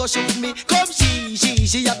nah go shoot me. Come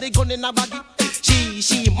she have the gun in a bag.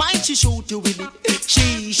 She might she shoot you with it.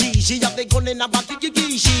 She have the gun in a bag.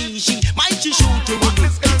 She might she shoot you with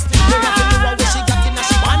it. You have to know what she got in a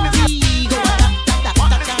she want me. Go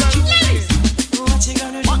what you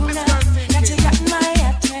gonna do now that you got my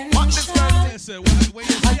attention? Listen, when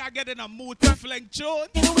you see I get in a mood to fling tune.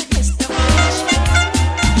 Don't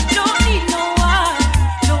need no war,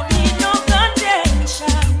 don't need no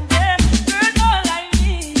contention. Yeah, girl, all I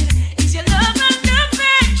need is your love and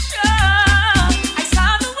affection. I saw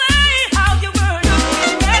the way how you were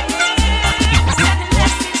looking at me, sending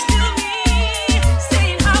message to me,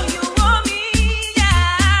 saying how you want me.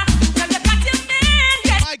 Yeah, girl, you got your man.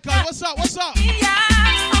 Yeah. Michael, what's up? What's up? Yeah,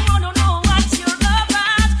 I wanna know what's your love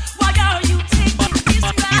at. Why are you taking this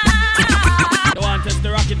ride? You want to test the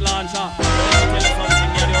rocket launcher?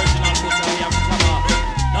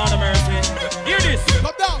 Lord of mercy, hear this.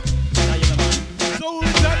 Come down. So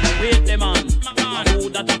wait the man, who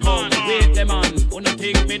that a come? Wait the man, who no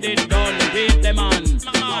think me did done? Wait the man,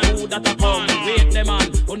 who that a come? Wait the man,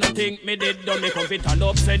 who no think me did done? Me come fit and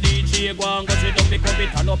up, say DJ go and go sit down. Me come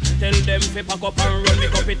fit and up, tell them fi pack up and run. Me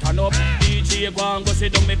come fit and up, DJ go and go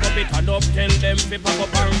sit down. Me come fit and up, tell them fi pack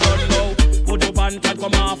up and run now. Put up and cat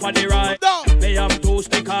come off of the right. They have two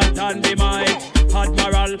stick hard and the mic.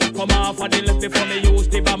 Admiral, come off of the left before me use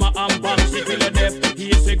the bomber and box it till the death.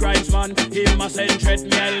 He's a grinds man, him a send threat. Me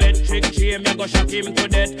electric chain, me go shock him to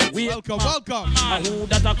death. Welcome. Who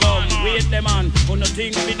that a come? Wait the man, who no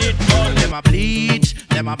think me did done. Them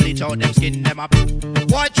a bleach out them skin, them a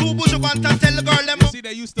boy true bush up and tell the girl them. See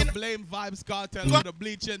they used to blame Vibes Cartel for the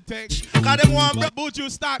bleaching thing. Cause them want but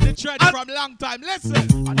Buju start the trend from long time. Listen.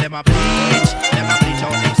 And them a bleach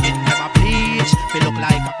out them skin, them a bleach. They look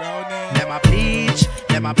like a brownie. Them a bleach.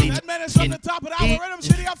 10 minutes from the top of the hour, Rhythm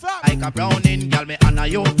City FM. Like a browning, girl me honor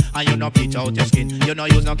you, and you no bleach out your skin. You no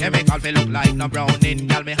use no chemical, fi look like no browning.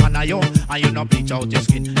 Girl me honor you, and you no bleach out your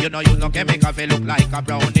skin. You no use no chemical, fi look like a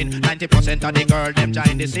browning. 90% of the girl them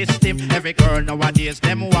join the system. Every girl nowadays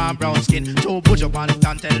them want brown skin. Two push up and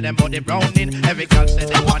tell them about the browning. Every girl say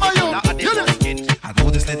they want the color of the brown skin. I know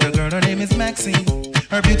this little girl, her name is Maxine.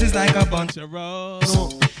 Her beauty's like a bunch of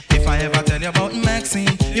roses. If I ever tell you about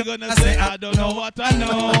Maxine, you're gonna say I don't know what I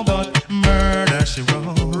know, but murder she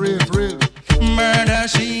wrote. Real. Murder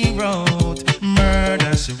she wrote.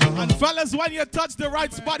 Murder she wrote. And fellas, when you touch the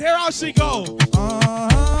right spot, here how she go.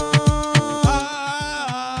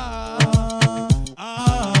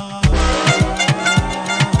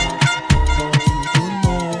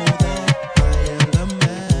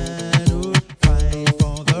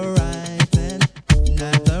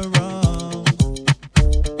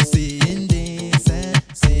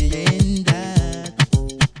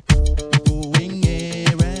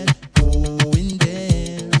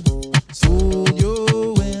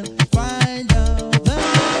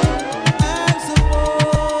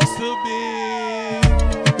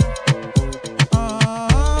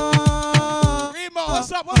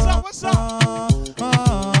 What's up?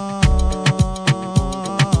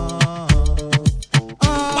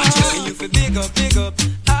 You feel big up,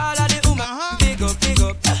 all of the woman. Big up,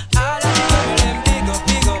 all of the girl them.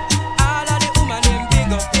 Big up, all of the woman them.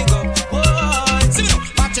 Big up. Whoa, see me,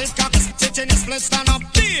 watch it, cock, stitching this place stand up.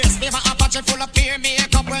 This, leave a Apache full of peer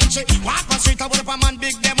makeup when she walk on street. I would have a man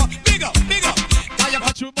big demo. Big up. Now you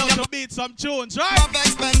got you about to beat some tunes, right? Love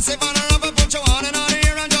expensive and I rubber put you on and on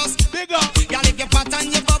here and just big up. Y'all if you fat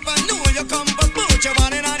and you pop and know you come, but put you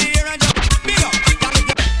on and on here and just big up.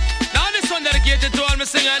 Now this one dedicated to all my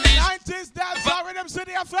singing these 90s dancehall Rhythm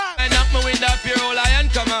City FM. I knock my window up, your old iron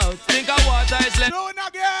come out. Think of water is left. Tune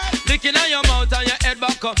again. Licking on your mouth and your head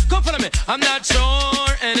back up. Come follow me. I'm not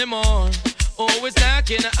sure anymore. Always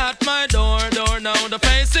knocking at my door now. The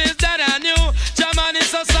faces that I knew. German is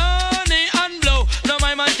so sunny and blue. Now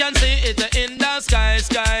my man can see it in the sky.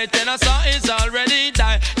 Then I saw it's already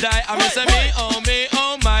die. I miss me,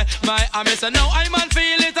 oh my. I miss now I'm on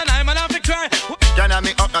feel it and I'm on have to cry. Can you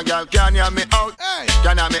me out, no girl, can you me out? Hey.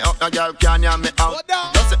 Can you me out, no girl, can you me out?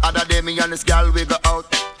 Just the other day me and this girl we go out.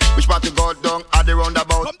 Which part to go down at the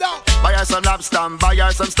roundabout? Come down. Buy her some lobster, buy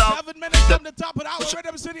her some stuff. 7 minutes from the top of the hour,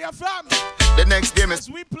 Rhythm City FM. The next game is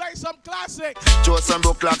we play some classics. Joe some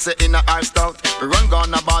broke clocks in a high stout. We run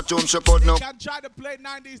gone a bathroom, she could no. They can try to play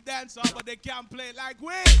 90s dancehall, but they can't play it like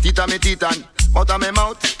we. Tita me titan, out of me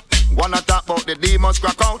mouth. Wanna talk about the demons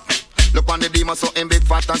crack out. Look on the demons so in big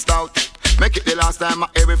fat and stout. Make it the last time I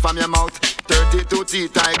hear it from your mouth. 32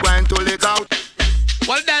 teeth, I going to lick out.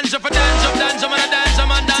 Well, dance up, man, down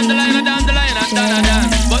the line,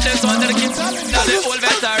 dance. But this one, the kids, the old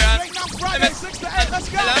veteran. Friday, 6 to 8, let's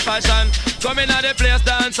go. Fashion, come in at the place,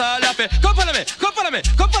 dance all up. Come follow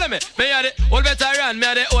me. Me are the old veteran,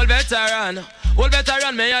 Old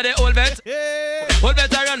veteran, me are the old vet. Old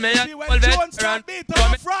veteran, me are the old veteran.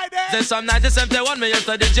 Then some 1971, me used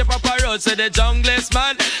to DJ Papa Road, say the junglist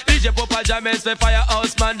man. DJ Papa James for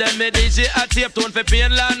Firehouse man. Then me DJ a tape tune for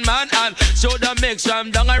Painland man. And show the mix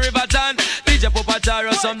from down a Riverton. DJ Papa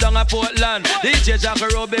Taro some down a Portland. DJ Jack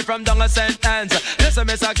Ruby from down a St. Anne's. Listen,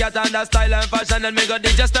 me say cat and the style and fashion. And me go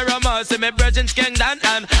DJ Stereo, see me Virgin's Kingdom.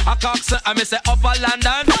 And a Cox, and me say Upper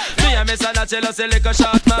London. Me and me say Nachelo, say like a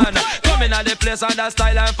short man. Come in at the place and the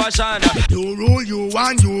style and fashion. You rule, you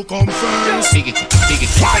want, you come first. Big it.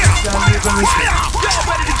 Fire!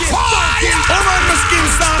 Oh man, my skin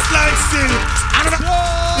starts like steel.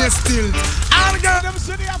 And still.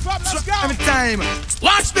 Every time.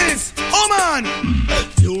 Watch this. Oh man.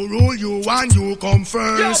 You rule, you want, you come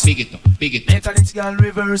first. Big it. Mechanics girl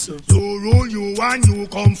reverse. You rule, you want, you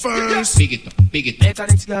come first. Big it.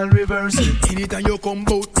 Mechanics girl reverse. Anytime you come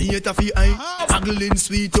bout me, it a fi eye. Haggling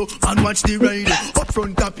sweet and watch the ride. Up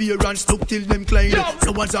front appearance, stuck till them glide.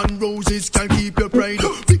 Flowers and roses can keep your pride.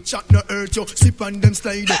 Big chat no hurt you, slip on them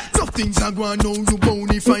slide. Nothing's a go on now, you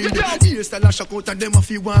bonified. Here style a shock out and them a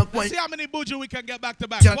fi walk wide. See how many bougie we can get back to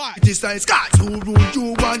back. Why? This style Sky. You rule,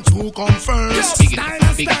 you want, you come first. Big it.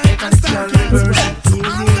 You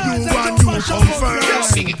rule, you want, you come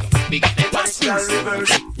first. Big it. Watch this.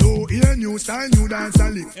 You hear new style, new dance a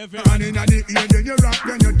lick. And in the ear, then you rock,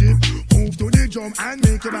 then you dip. Move to the drum and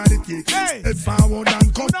make your body kick. Head forward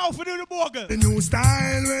and come. Now for the bogle. The new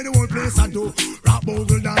style where the whole place I do. Rap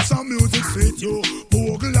bogle dance, some music fit you.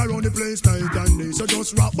 Bogle around the place night and day. So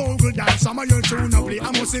just rap bogle dance, some of your tune a play.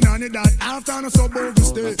 I must sing on it that after no so bogle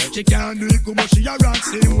stay. She can't do it good, but she a rock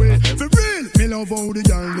same way. For real, me love how the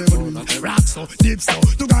girl them do. Rock so, dip so,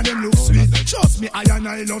 to got them look sweet. Trust me, I and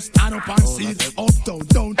I love stand up and see. Uptown,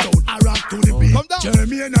 downtown, I rock to the beat.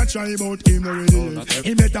 Jeremy and I try about him already.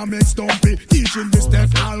 He better make stumpy, teaching the step.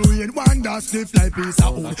 Halloween, wonder stiff like piece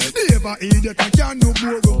of wood. Never idiot, I can't do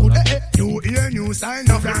more good. You hear new sign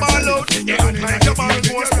of the ball out. You look like your ball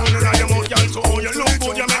goes running on your mouth, girl. So how you look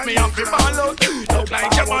good, you make me have the ball out. Look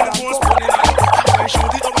like your ball goes running on your mouth. I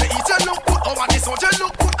shoot it over the east, you look good. Over this one, you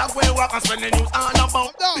look good. I'm going to walk and spend the news all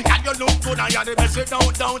about. And you look good, and you're the best, you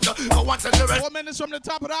don't. Go on, tell the rest. 4 minutes from the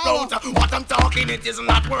top of the hour. What I'm talking, it is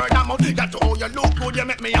not word of mouth. That how you look good, you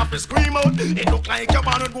make me have to scream out. It look like your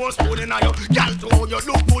ball goes running on your girl. So how you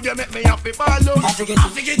look good, you make me have to fall out. I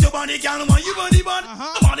forget your body, girl, why you body bad?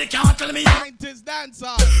 Body can't tell me. 90s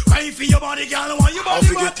dancer. Cry for your body, girl, why you body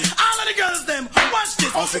bad? All of the girls, them, watch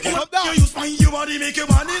this. You use my your body, make your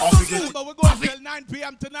body so smooth. But we're going till 9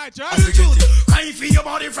 p.m. tonight, right? Cry for your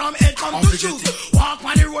body from head come to shoot. Walk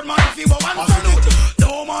on the road, man, if you want to do.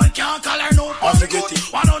 No man can't call her no good.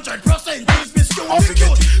 100% is Miss Cute.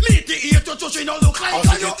 Meet the ear to touch, you don't look like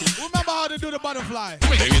a you. Remember how to do the butterfly.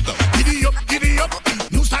 Giddy up,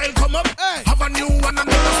 new style come up. Have a new one and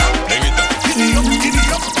never stop. Giddy up, new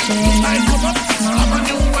style come up. Have a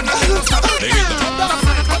new one and never stop.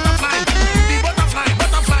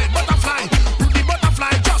 Butterfly. The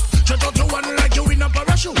butterfly just straight out to one like you in a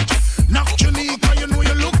parachute. Knock your knee, cause you know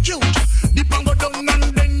you look cute. Dip and go down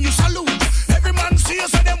and then you salute. Every man see you,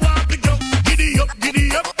 so them want pick you. Giddy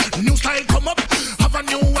up, new style come up. Have a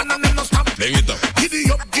new one and then no stop. Giddy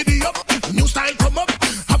up, new style come up.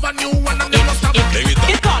 Have a new one and then no stop.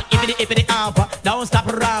 It's called ippity alpha. Don't stop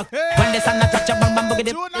rock. When the sun touch your bang bang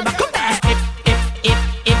boogity. Come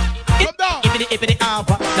down. Ippity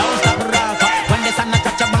alpha. Don't stop rock. When the sun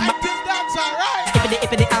touch your bang bang.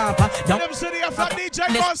 Ippity alpha. Them City FM DJ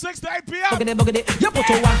from 6 to 8 p.m. Boogity. You put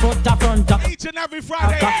your one foot up front. Each and every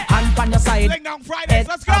Friday. Hand on your side. Laying down Fridays.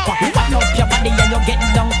 Let's go. You wind up your body and you get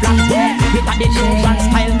down flat. With a the new brand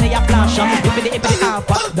style, me a flash. Ippity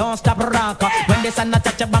alpha. Don't stop rock. When the sun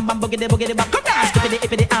touch your bang bang boogity bang. Come down.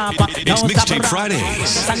 Ippity alpha. It's Mixtape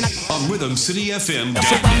Fridays on RHYTHMCITYFM.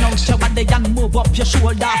 So wind out your body and move up your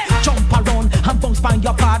shoulder. Jump around and bounce by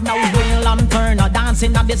your partner. Wheel and turn.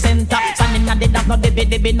 Dancing at the center. Standing at the dance. No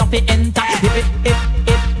dibby no fi enter.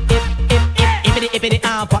 Ippity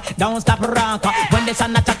alpha. Don't stop rock. When the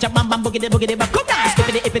sun touch your bam bam boogity bang. Come down.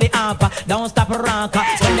 Ippity alpha. Don't stop rock.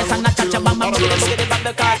 When the sun touch your bam bam boogity bang.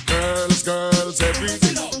 Girls every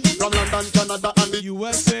day. From London, Canada and the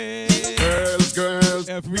USA. Girls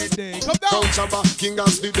every day. Come down. Crown Shabba, King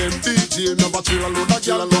as the them DJ. Never chill alone, a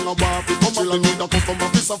girl alone a war fi come. Chill alone, a customer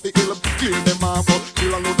piece of the hill, clear them off.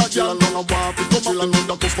 Chill alone, a girl alone a war fi come. Chill alone,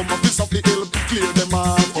 a customer piece of the hill, clear them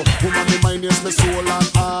off. Woman, the mind is me soul and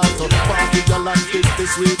heart. Party girl and 50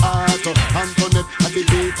 sweetheart. Antoinette at the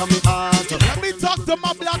beat of me heart. Let me talk to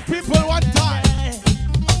my black people one time.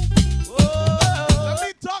 Let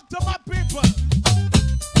me talk to my people.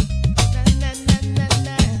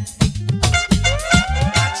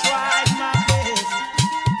 I tried my best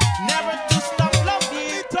never to stop loving. Let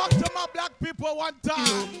me talk to my black people one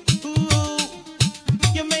time.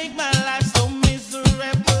 You make my life so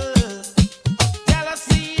miserable.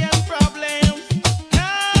 Jealousy and problems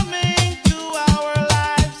coming to our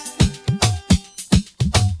lives.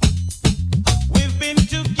 We've been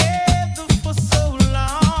together for so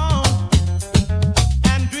long,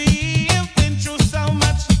 and we've been through so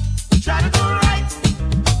much. Try to do right,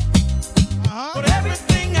 but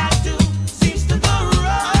everything I do seems to go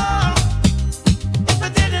wrong. If I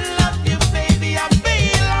didn't love you, baby, I'd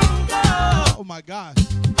be long gone. Oh my gosh.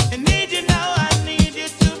 I need you now, I need you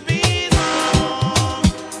to be strong.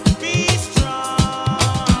 Be strong.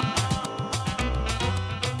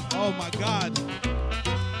 Oh my God.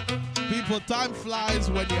 People, time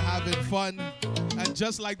flies when you're having fun. And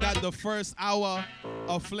just like that, the first hour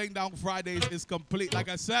of Fling Down Fridays is complete. Like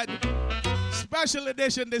I said, special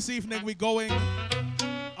edition this evening. We're going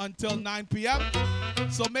until 9 p.m.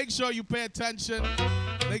 So make sure you pay attention.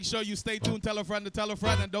 Make sure you stay tuned, tell a friend to tell a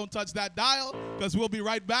friend, and don't touch that dial, because we'll be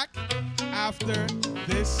right back after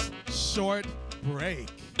this short break.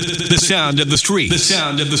 The sound of the street. The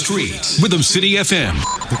sound of the streets. Rhythm City FM.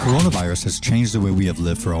 The coronavirus has changed the way we have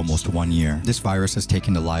lived for almost 1 year. This virus has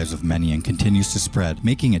taken the lives of many and continues to spread,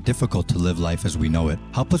 making it difficult to live life as we know it.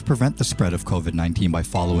 Help us prevent the spread of COVID-19 by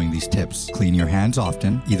following these tips. Clean your hands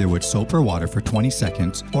often, either with soap or water for 20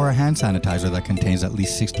 seconds, or a hand sanitizer that contains at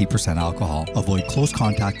least 60% alcohol. Avoid close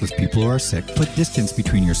contact with people who are sick. Put distance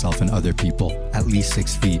between yourself and other people, at least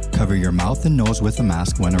 6 feet. Cover your mouth and nose with a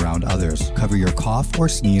mask when around others. Cover your cough or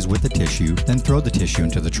sneeze with a tissue, then throw the tissue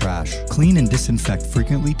into the trash. Clean and disinfect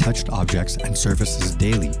frequently touched objects and surfaces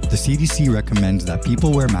daily. The CDC recommends that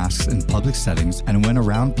people wear masks in public settings and when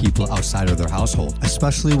around people outside of their household,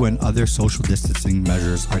 especially when other social distancing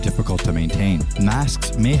measures are difficult to maintain.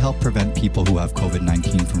 Masks may help prevent people who have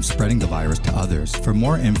COVID-19 from spreading the virus to others. For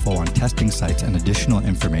more info on testing sites and additional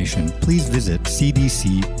information, please visit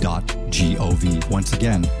cdc.gov. Once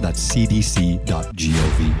again, that's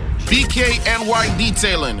cdc.gov. BKNY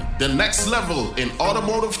Detailing, the next level in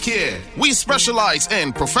automotive care. We specialize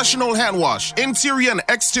in professional hand wash, interior and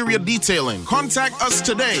exterior detailing. Contact us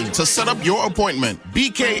today to set up your appointment.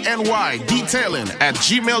 BKNY Detailing at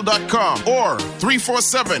gmail.com or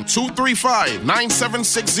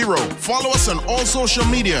 347-235-9760. Follow us on all social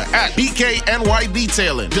media at BKNY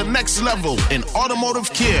Detailing, the next level in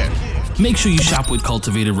automotive care. Make sure you shop with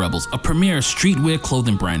Cultivated Rebels, a premier streetwear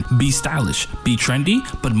clothing brand. Be stylish, be trendy,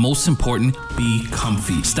 but most important, be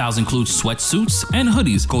comfy. Styles include sweatsuits and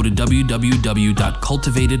hoodies. Go to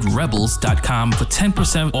www.cultivatedrebels.com for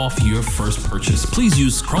 10% off your first purchase. Please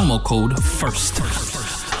use promo code FIRST.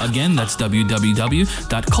 Again, that's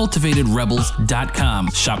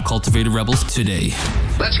www.cultivatedrebels.com. Shop Cultivated Rebels today.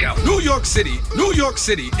 Let's go. New York City,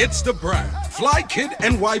 it's the brand. Fly Kid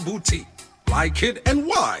NY Boutique. Fly Kid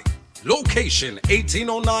NY. Location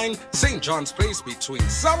 1809 St. John's Place between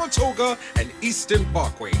Saratoga and Eastern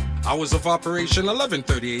Parkway. Hours of operation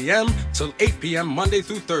 11:30 a.m. till 8 p.m. Monday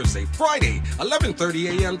through Thursday. Friday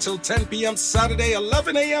 11:30 a.m. till 10 p.m. Saturday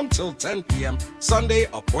 11 a.m. till 10 p.m. Sunday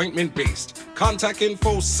appointment based. Contact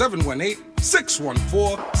info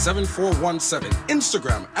 718-614-7417.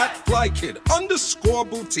 Instagram at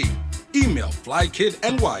flykid_boutique. Email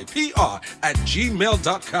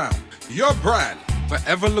flykidnypr@gmail.com. Your brand.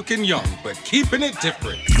 Forever looking young, but keeping it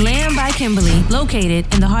different. Glam by Kimberly, located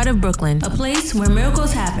in the heart of Brooklyn, a place where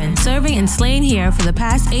miracles happen, serving and slaying hair for the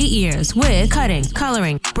past 8 years with cutting,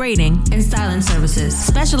 coloring, braiding, and styling services.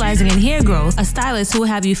 Specializing in hair growth, a stylist who will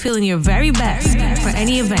have you feeling your very best for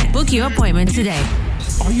any event. Book your appointment today.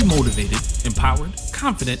 Are you motivated, empowered,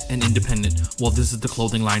 confident, and independent? Well, this is the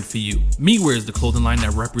clothing line for you. MeWear is the clothing line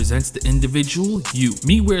that represents the individual you.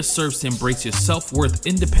 MeWear serves to embrace your self-worth,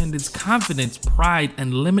 independence, confidence, pride,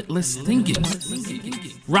 and limitless thinking.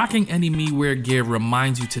 Rocking any MeWear gear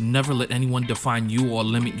reminds you to never let anyone define you or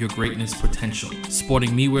limit your greatness potential.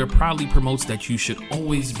 Sporting MeWear proudly promotes that you should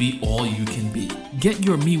always be all you can be. Get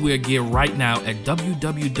your MeWear gear right now at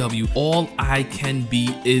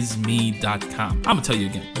www.allicanbeisme.com. I'm gonna tell you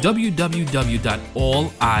again,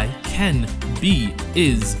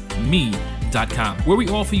 www.allicanbeisme.com.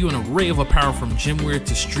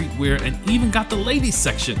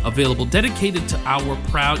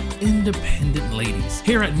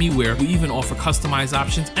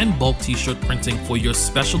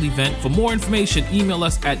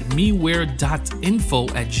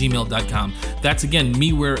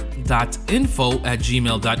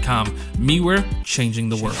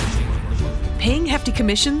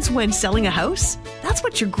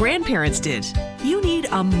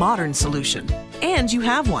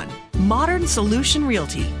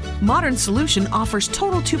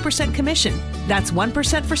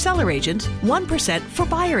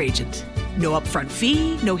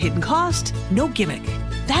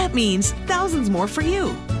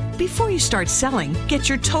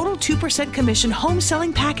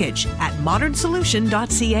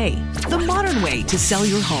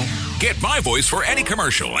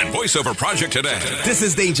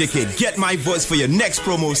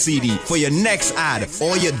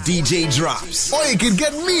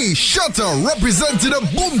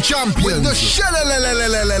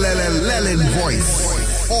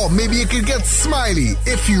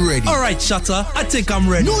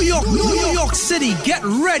 New York City, get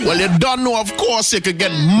ready. Well, you don't know, of course, you could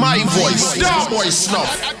get my voice, Starboy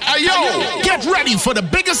Snuff. Ayo, get ready for the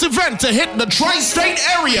biggest event to hit the tri-state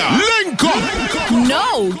area. Link up.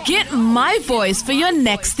 No, get my voice for your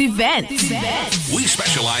next event. We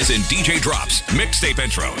specialize in DJ drops, mixtape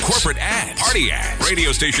intros, corporate ads, party ads,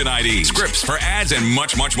 radio station IDs, scripts for ads, and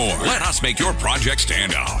much, much more. Let us make your project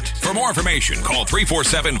stand out. For more information, call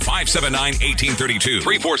 347-579-1832.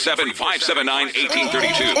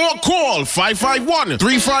 347-579-1832. Or call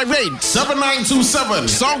 551-358-7927.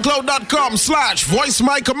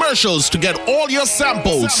 SoundCloud.com/voicemycommercials to get all your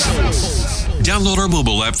samples. Download our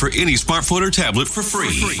mobile app for any smartphone or tablet for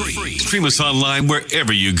free. Stream us online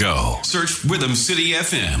wherever you go. Search Rhythm City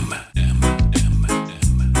FM.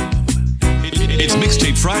 It's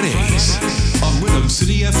Mixtape Fridays on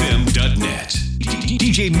RhythmCityFM.net.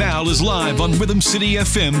 DJ Mal is live on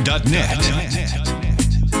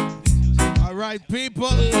RhythmCityFM.net. All right, people.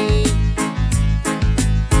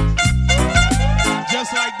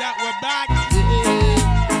 Just like that, we're back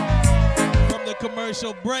from the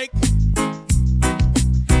commercial break.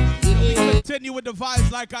 We continue with the vibes,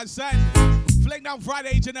 like I said. Fling Down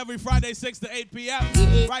Friday, each and every Friday, 6 to 8 p.m.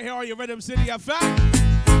 Right here on your Rhythm City FM.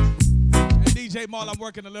 And DJ Maul, I'm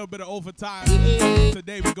working a little bit of overtime.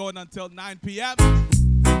 Today we're going until 9 p.m.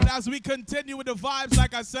 And as we continue with the vibes,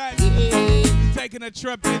 like I said, we're taking a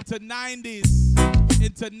trip into 90s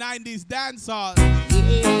dancehall.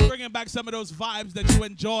 Bringing back some of those vibes that you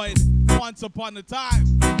enjoyed once upon a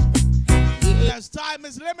time. As time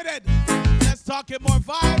is limited, let's talk in more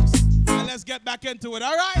vibes. And let's get back into it,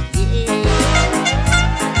 all right?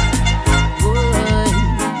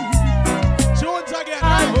 Tunes again,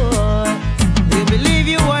 right? We believe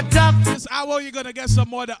you are tough. This hour, you're going to get some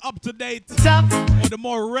more the up-to-date or the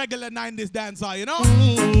more regular 90s dancehall, you know?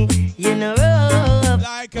 You know,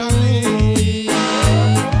 like a me.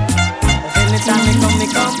 Anytime they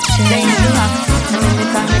come, change the rock.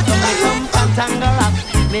 Anytime they come, tangle up.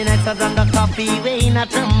 Me next to the coffee, we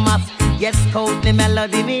not a must. Yes, quote the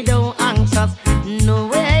melody, me don't anxious. No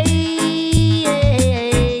way.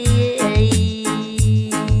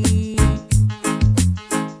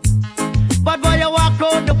 But boy, you walk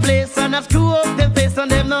out the place and I screw up the face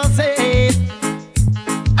and them not say it.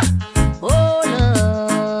 Oh,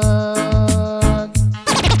 Lord.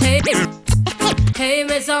 Hey,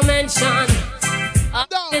 Mr. Mention.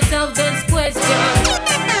 Ask yourself this question.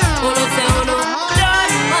 Wanna say, wanna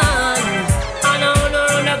done, man. And I wanna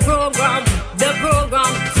run the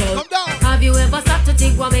program. So, have you ever sat to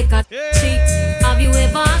think what make a cheat? Have you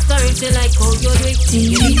ever asked her if she like how you do it?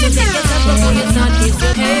 You need to take yourself before you start this.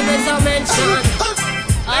 Hey, Mr. Mention.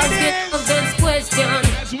 Ask yourself this question.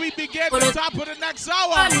 As we begin the top of the next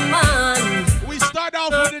hour, man. We start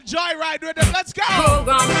off with the joyride rhythm. Let's go.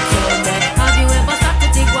 Program. Have you ever sat to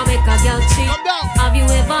think what make a girl cheat? Have you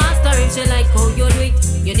ever asked her if she like how you do it?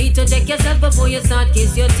 You need to check yourself before you start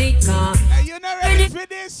kiss your teeth. Hey, you not ready for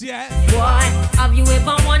this yet? Why? Have you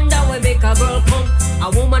ever wondered where make a girl come? A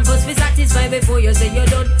woman must be satisfied before you say you're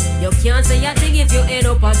done. You can't say a thing if you end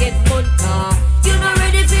up and get fun. You're not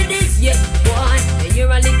ready for this yet. Why? And you're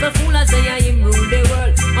a little fool as say I'm rule the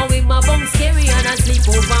world. And with my bum scary and I sleep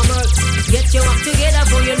over murk. Get your act together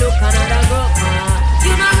before you look another girl.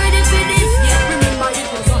 You're not ready for this yet. Remember it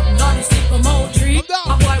was under the sycamore tree. A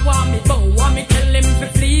boy want me bow, want me tell him to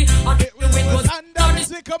flee. And it was under the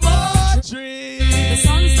sycamore tree. The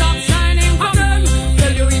sun stopped shining for them.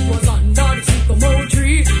 Tell you it was under the sycamore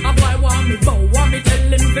tree. A boy want me bow, want me tell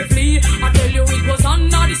him to flee. I tell you it was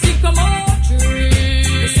under the sycamore tree.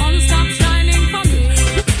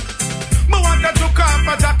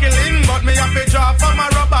 have to draw for my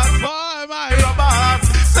robbers. For my robbers.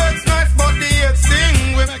 Sex nice, but the hate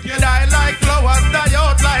sting. We make you die like flowers, die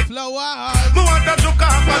out like flowers. Me want to juke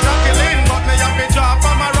off a Jacqueline, but me have to draw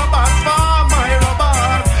for my robbers. For my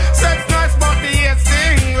robbers. Sex nice, but the hate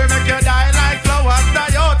sting. We make you die like flowers,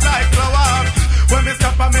 die out like flowers. When me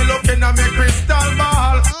stop and me looking at me crystal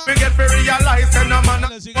ball, me get to realize that no man.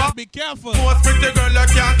 You gotta be careful. Most pretty girl, you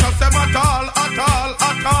can't trust them at all, at all,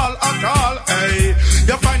 at all, at all. Hey,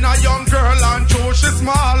 you find a young girl and true she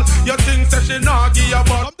small. You think that she not give you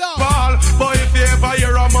but ball, but if you ever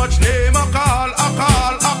hear how much name I call, I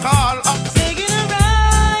call, I call, I call. Taking a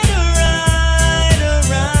ride, a ride, a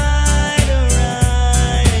ride, a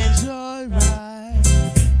ride, joyride.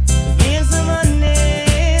 Getting some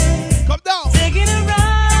money. Come down. Taking a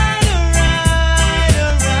ride, a ride, a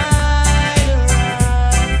ride, a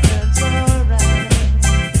ride, that's alright.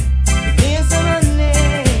 Getting some money.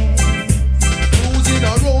 Cruising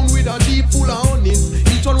around with a jeep full of honeys.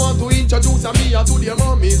 Each one want to introduce me to their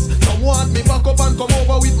mummies. Some want me back up and come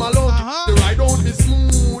over with my luggage. The ride won't be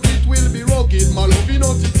smooth, it will be rugged. My loving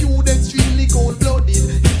attitude extremely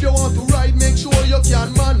cold-blooded. If you want to ride, make sure you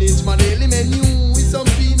can manage. My daily menu is some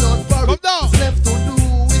peanut porridge. What's left to do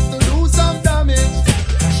is to do some damage.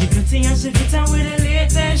 She pretty and she fit with the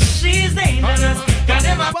latest. She's dangerous. Got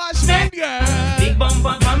them a bashment girl. Big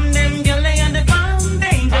bumper from them girl, they and the bomb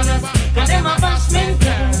dangerous. Got them a bashment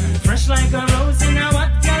girl. Fresh like a rose in a what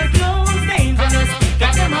girl clothes dangerous.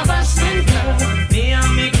 Got them a bashment girl. Me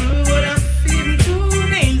and me crew would have feeling too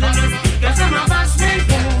dangerous. Got them a bashment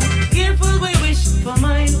girl. Careful we wish for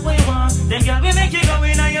mine we want. Them girl we make you go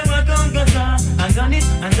in and you work on good car. And done it,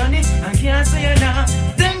 and can't say you now.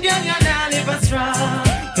 Them girl you now live a straw.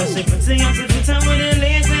 Cause she puts it on to put on with the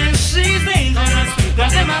latest. She's dangerous.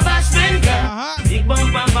 Got them a bashment girl. Big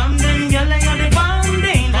bumper from them girl they got the bomb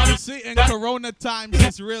dangerous. See, in Corona times,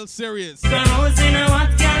 it's real serious. I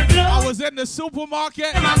was in the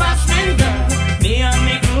supermarket.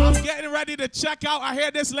 I'm getting ready to check out. I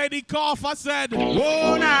hear this lady cough. I said,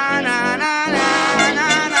 oh, na, na, na, na,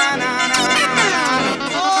 na, na, na, na.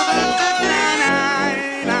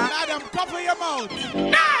 Madam, cover your mouth.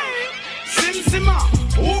 Sim Simma,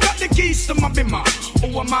 who got the keys to my bimmer?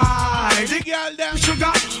 Who am I? The girl them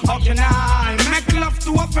sugar. How can I make love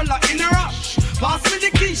to a fella in a rush? Pass me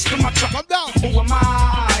the keys to my truck. Come down. Who am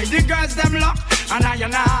I? The girls them lock. And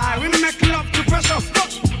I, we make love to precious.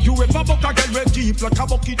 You ever buck a girl with deep like a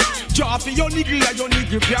bucket? Draw for your niggle and your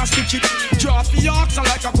niggle can't stitch it. Draw for your oxen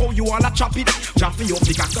like a cow, you wanna chop it. Draw for your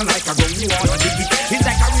pickaxe like a gun, you wanna dig it. It's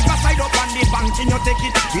like a riverside up on the bank and you take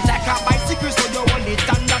it. It's like a bicycle so you hold it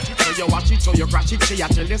and that it. So you watch it, so you crash it. She a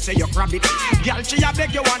tell you say you grab it. Girl, she a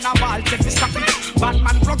beg you wanna ball, take it, stop it.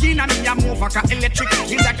 Batman plug in and me a move like a electric.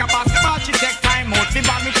 It's like a basketball, she take time out the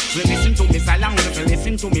vomit. We listen to me silent, we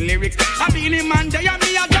listen to me lyrics. I be in man day and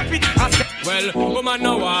me a drop it. Well, woman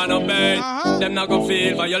no wanna bait. Them not gon'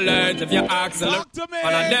 feel violent if you accelerate.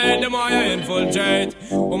 On a day, them more you infiltrate.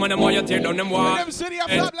 Woman, them more you tear down them walls.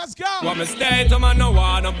 Let's go. What mistake, woman no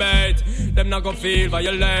wanna bait. Them not gon' feel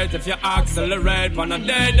violent if you accelerate. On a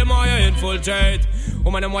day, them more you infiltrate.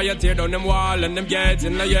 Woman, them more you tear down them wall and them get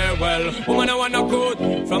in the air. Well, woman, I wanna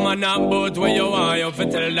good from a knock boat where you want you fi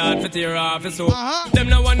tell that fi tear off his soul. Them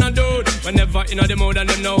no wanna dude whenever in the mood and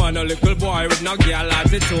them no want a little boy with no girl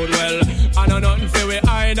attitude. Well, I know nothing fi we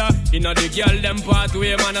either. You know the girl them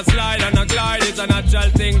pathway man a slide and a glide. It's a natural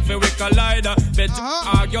thing fi we collide. Bet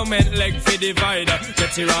argument like fi divider.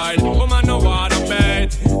 Get you right. Woman no wanna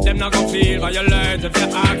bait. Them not gon' feel violent if you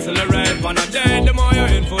accelerate. On a day the more you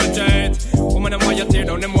infiltrate. Woman them more you tear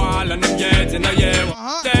down them wall and them get in the air.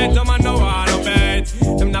 Date them and no wanna bait.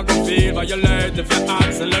 Them not gon' feel violent if you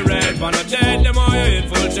accelerate. On a day the more you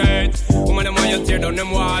infiltrate. Woman them more you tear down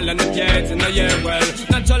them wall and them get in the air. Well,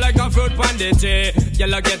 natural like a fruit pandity.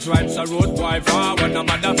 Yellow get right, so road boy forward, no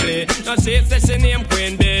matter play. Now she says she name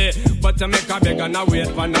Queen Bee, but to make a beg and a wait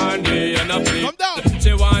for Nandi and a play.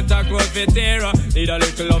 She want a grow fit era, need a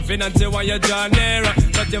little loving and she want you John era.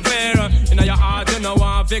 But you fair, in your heart you know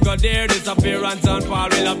want figure there, disappearance and for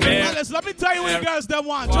real appear. Let me tell you what the girls them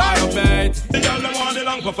want. Try to bait. The girl them want the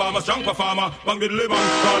long performer, strong performer. Bang the liver,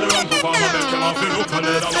 call the wrong performer. Make them off the look and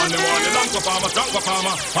the one they want the long performer, strong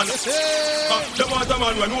performer. And they want a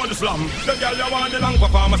man when know the slam. The girl you want the long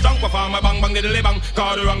performer, strong performer. Bang bang the liver,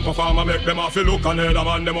 call the wrong performer. Make them off the look and the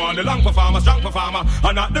man they want the long performer, strong performer.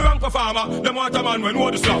 And not the wrong performer. They want a man when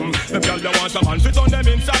know the slam. The girl you want a man fit on them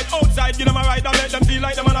inside, outside. Give them a ride and make them feel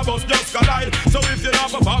like them on a bus just collide. So if you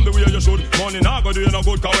not perform the way you should, money not go do you no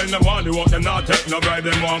good. Cause when them want the work, them not take no bribe.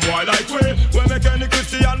 Them one boy like we make any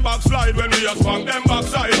Christian backslide. When we a spank them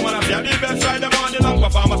backside, man I see the best side. Them want the long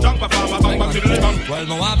performer, strong performer. Bang bang to the bang. Well,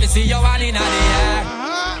 me want to see you all in the air.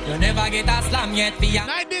 You never get a slam yet, be a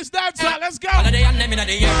 90s dancehall, let's go. All of the and them in the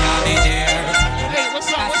air, yeah, me there. Hey, what's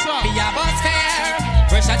up? Be a bus fair.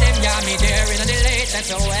 Fresh of them, yeah, me there. In the late, that's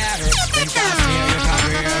so wear. Them can't steer your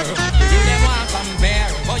career. You them want compare,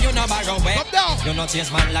 but you no borrow way. You no chase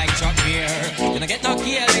man like Chuck Beer. You no get no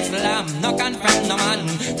kill Islam, no confront no man.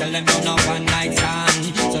 Tell them you no one night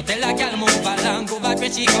stand. So tell a girl move along, go back where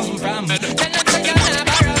she come from. Tell them so you no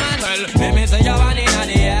borrow man. Let me say you want in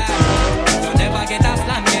the air. You never get a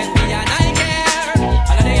slam yet, be a night care.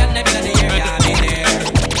 All of the and them in the air, yeah, me there.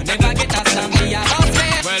 You never get a slam, be a boss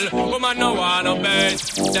man. Well, woman no wanna bet.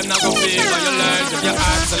 Them not gon' feel violent if you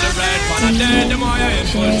accelerate. For a day, the more you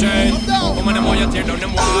infiltrate. Woman, the more you tear down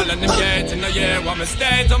them wall and them gates. In the year, what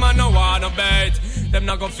mistake, woman no wanna bet. Them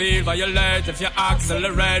not gon' feel violent if you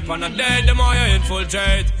accelerate. For a day, the more you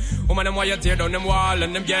infiltrate. Woman, the more you tear down them wall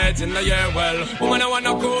and them gates. In the year, well, woman, I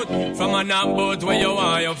wanna good from a knock boat where you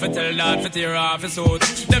want. You fit tell that, fit tear off his suit.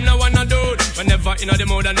 Them no wanna dude, whenever in the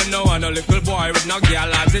mood and them no want a little boy with no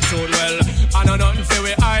girl attitude. Well, I know nothing for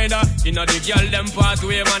we either. You know the girl them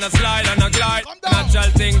pathway, man a slide and a glide. Natural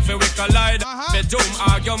thing for we collide. Bedroom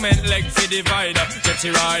argument like for divide. Get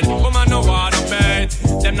you right, woman no wanna bet.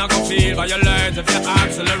 Them not gon' feel violent if you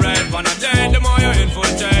accelerate. One a day, the more you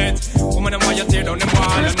infiltrate. Woman, the more you tear down them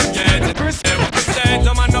wall and them gates. They want to say,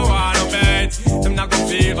 woman no wanna bet. Them not gon'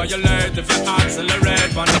 feel violent if you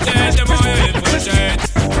accelerate. One a day, the more you infiltrate.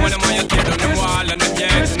 Woman, the more you tear down them wall and them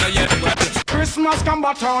gates. Christmas come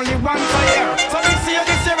but only once a year. So this year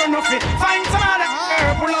enough it. Find some other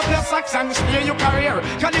hair. Pull up your socks and steer your career.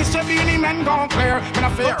 Cause this year beanie men gon' clear. In a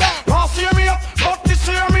fear. Last year me up, but this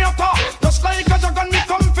year me up top. Just like a dragon me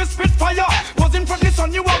come for spit fire. Was in front of the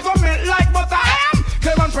sun you was gonna melt like butter. I am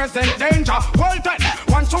Clement present danger. Well then,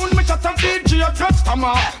 one tune me chat a DJ a touch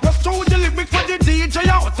stammer. Just through the lyrics for the DJ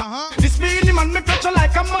out. This beanie man me catch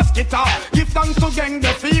like a mosquito. Give thanks to gang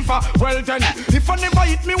the fever. Well then, if I never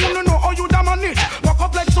hit me, wanna know how you damn on it. Walk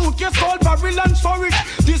up like suitcase, all Babylon storage.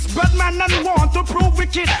 This bad man and want to prove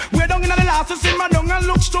wicked. We're down in the last to see my down and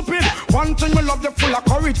look stupid. One thing we love you full of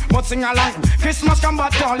courage, but sing along. Christmas come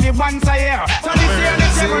but only once a year. So this year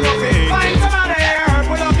we're not fit. Find some other year.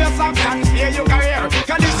 Pull up your socks and steer your career.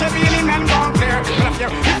 Cause this year really men gon' clear.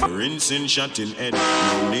 Rinsing, shot in head.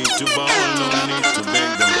 No need to bow, no need to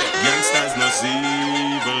beg them. Gangsters no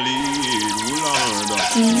evil lead.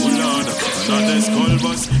 Oh Lord, another skull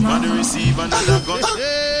bus, man receive another gun.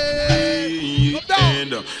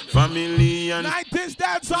 And family and 90s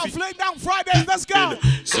dancehall, fling down Fridays, let's go.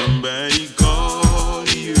 Somebody call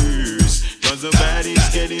yours, cause the body's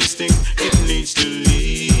getting stink. It needs to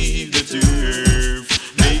leave the turf.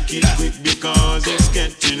 Make it quick because it's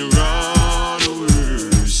getting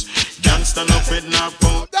runners. Can't stand up with no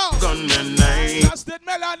phone. Gunman night. Busted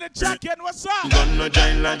Mel on the jacket, what's up? Gun no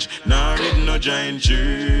giant lodge, nor it no giant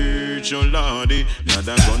church. Oh lordy,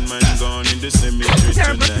 another gunman gone in the cemetery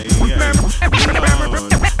tonight.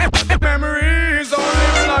 Memories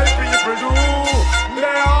only like people do.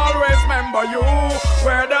 They always remember you.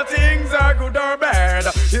 Whether things are good or bad,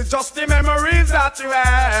 it's just the memories that you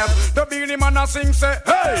have. The beanie man a sing say,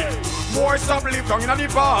 hey, boy stop live down in the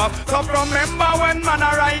past. Stop remember when man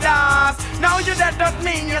a ride us. Now you dead don't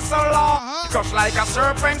mean you're so lost. Crush like a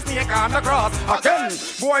serpent snake on the cross. Again,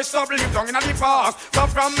 boy stop live down in the past. Stop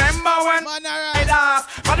remember when man a ride us.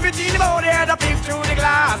 But between the body and the peep through the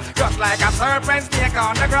glass. Crush like a serpent snake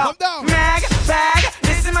on the cross. Meg, bag,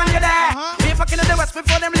 listen man you there. Be fucking in the west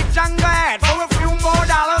before them lick Django head. For a few more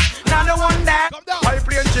dollars, not the one that I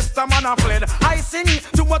play and chips, a man a fled. I sing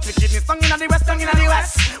too much wickedness, song in the west, song in the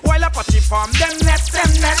west. While I put it from them nets, them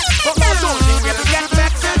nets. But no don't think we'll get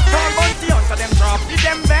back. Hey, bounty hunter, them drop,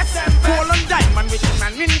 them vest. Gold and diamond, wicked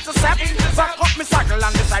man, we need to set. Back up me cycle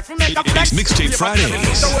and decide to make a flex. Mixtape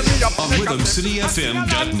Fridays on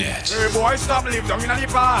RHYTHMCityFM.net. Hey boy, stop live down in the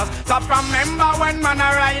past. Stop remember when man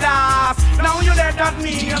a ride us. Now you dead that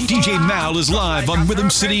me. DJ Mal is live on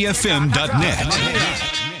RhythmCityFM.net.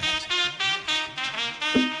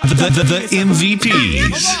 The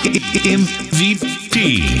MVPs.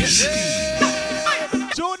 MVPs.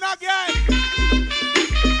 Tune again.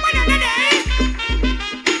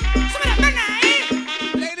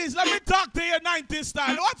 Ladies, let me talk to your 90s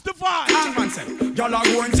style. What's the vibe? Y'all are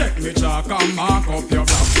going to take me chalk and mark up your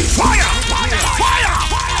block. Fire! Fire! Fire!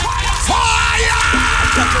 Fire!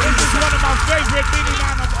 This is one of my favorite beanie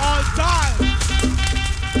man of all time.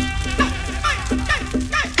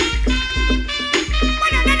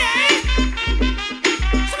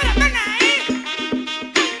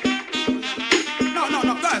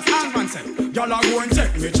 No, guys, hang on, say. Y'all are going to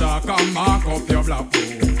take me chalk and mark up your block.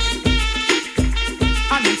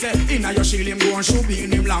 And then say, Inna your shield him go and should be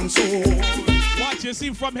in him long so. Watch you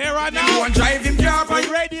see from here on Go now. and drive him car. The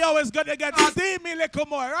radio is gonna get steamy little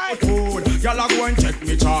more, right? Good. Y'all are going to take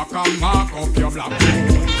me talk and mark up your black.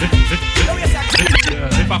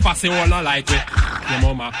 If I pass it all no like it, your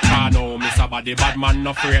mama can't know Mr. Body bad man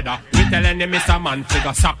no afraid of. We telling him Mr. Man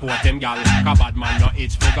figure support him gal. Cause bad man no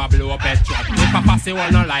itch figure blow up head truck. If I pass it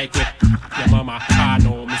all no like it, your mama can't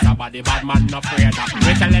know Mr. Body bad man no afraid of.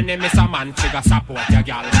 We telling him Mr. Man figure support your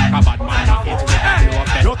gal. Cause bad man no itch figure blow up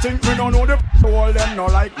head. You think me don't know the all them no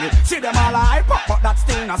like me. See them all hype up but that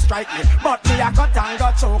still not strike me. But me a cut and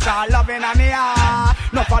got choke all loving on me heart.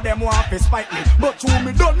 None of them want to spite me. But you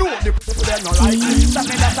me don't know the them no like me. Tell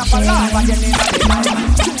me that's a palaver again in the mind.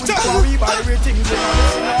 Worry about everything they don't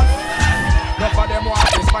listen up. None of them want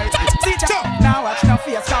to spite me. See them now watch no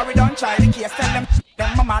face cause we don't try the case. Tell them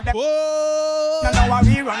mama them. Now how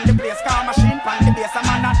we run the place car machine pan the base. A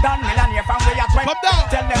man a done millionaire from where you 20.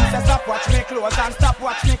 Tell them say stop watch me clothes and stop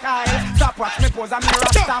watch me Kyle. Stop watch me pose and me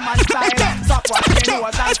rasta man style. Stop watch me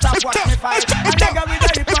nose and stop watch me fight. And nigga with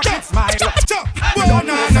a hypocrite smile. Bona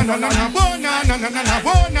na na na na bona na na na na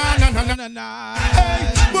bona na na na na na.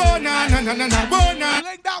 Bona na na na na bona.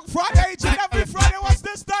 Laying down Friday each and every Friday. What's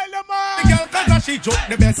this style, man? The girl cause she joke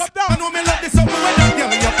the best. I know me love this something when that girl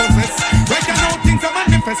you possess. Right now things are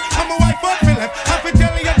manifest. I'm a wife of Philip. I fi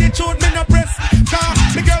tell you the truth me no press.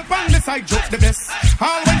 Cause the girl from the side joke the best.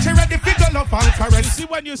 All when she ready fi go love and caress. You see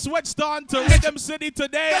when you switched on to Rhythm City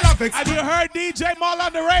today, have you heard DJ Mal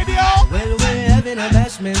on the radio? Well, we're having a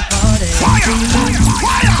bashment party. Fire!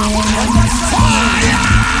 Fire!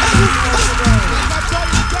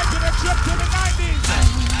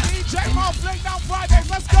 DJ Mal playing down Fridays,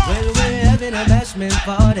 let's go! Well, we're having a bashment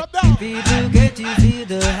party. People get to feel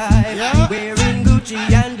the hype. Wearing Gucci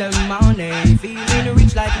and the money. Feeling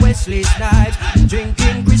rich like Wesley Snipes.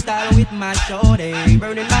 Drinking crystal with my shorty.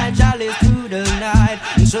 Burning my chalice through the night.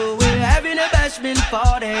 So we're having a bashment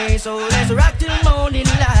party. So let's rock till morning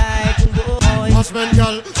light. Husband,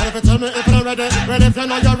 girl, and if you tell me if you're ready, ready if you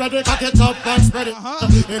know you're ready, cock it up and spread it.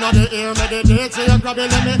 You know the ear, meditate, so you grab it,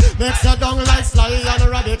 let me mix you down like Sly and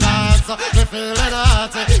Rabbit Cats. Me feeling hot,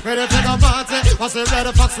 ready to go party, was it ready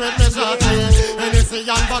for sweat me shorty? And it's a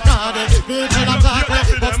young Bacardi, people attack me,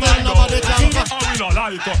 but still nobody can fuck. We no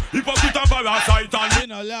like, hypocrite and parasite and we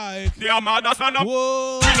no like. They are mad as man up,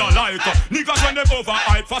 we no like. Niggas when they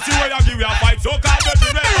overhype, fussy way I give you a fight, so can't get the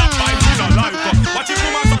never fight, we no like. Watch it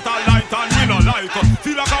from a satellite and we no like.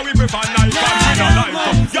 Feel like how we prefer night and we no like.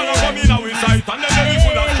 Y'all come in our sight and then we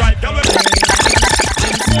full of strike.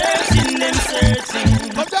 Them searching.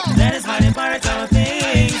 That is why they pirate our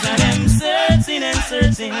things. And them searching and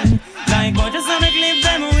searching. Like God just wanna clip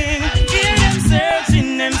them wing. Hear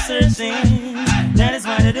them searching. That is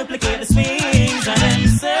why they duplicate the swings. And them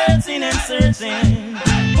searching and searching.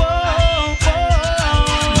 Whoa, whoa.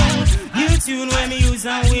 You tune when me use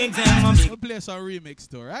and wig them. We'll play some remix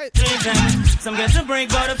too, right? Some get to break,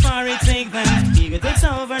 but the far it take them. Ego takes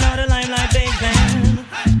over, now the limelight big them.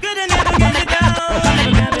 Good and never get it down.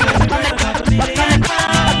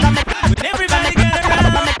 Everybody get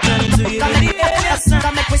around.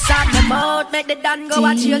 Make we sort them out. Make the Dan go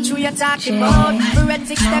watch you through your talking mode.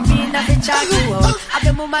 Forensic step in and the chat you out. Have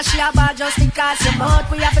the mama she a bad just in case you out.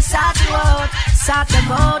 We have to sort you out. Sort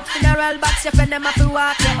them out. Funeral box your friend them have to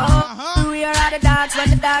walk you out. We are at the dance when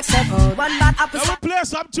the dogs step out. One bad apple. Now we play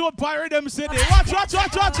some tune Pirate Them City. Watch. I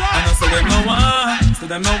know so them no one. So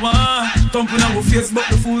them no one. Thumping on our face but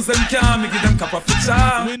the fools them can't. Me give them cap of the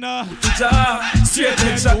jar. Winner. Straight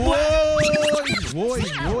headshot.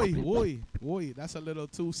 Whoa, that's a little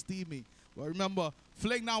too steamy. But remember,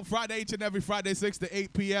 Fling Down Friday each and every Friday, 6 to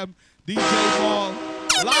 8 p.m. DJ Ball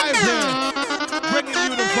live here, bringing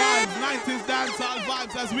you the vibes, 90s dancehall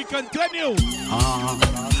vibes as we continue.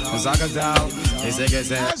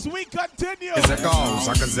 As we continue.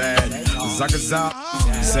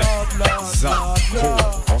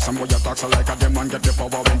 Some boy talk so like a them and get the power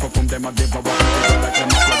when perform them a devour. Like them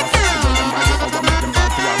a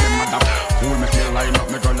who make me line up,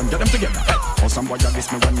 me girl them get them together. Or some boy diss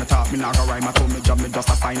me when me talk, me nah go rhyme. I told me job, me just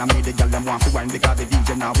a sign. I made the girl them want to wine because the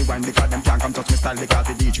DJ now we wine because them can't come touch me style because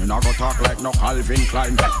the DJ now go talk like no Calvin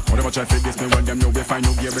Klein. Whatever try to diss me when them know we find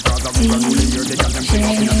no gear because I run through the year. The girl them sing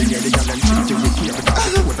up in the year, the girl them ching till we care because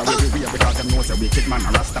the truth away we wear because them know say we kid man a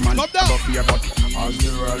Rasta man. But fear but as the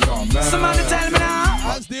world gone man. Somebody tell me now.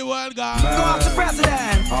 As the world gone. Go up to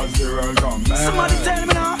president. As the world gone man. Somebody tell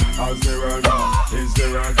me now. As the world gone. Is the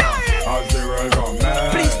world gone. As the world gone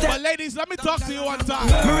man. Please tell. But ladies, let me talk to you one time.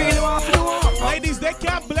 Me really want to know. Ladies, they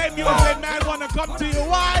can't blame you if a man wanna come to you.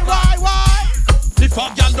 Why? If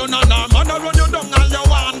a girl done on her man, I run you down and you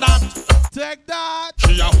want that. Take that.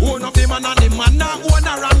 She a own up the man and the man not own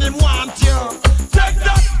her and him want you. Take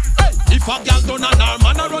that. Hey. If a girl done on her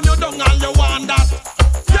man, I run you down and you want that.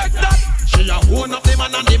 Take that. She a own up the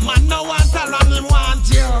man and the man not want her and him want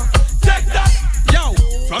you. Take that. Yo,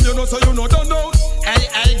 from you know so you know don't know. Hey,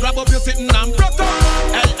 hey, grab up your sitting and broke up.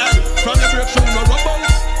 Hey, hey, from your break shoe no rubble.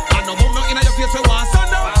 And no move in your face you want sun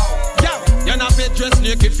now. Yo, you're not fit dress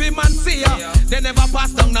naked fi man see ya. They never pass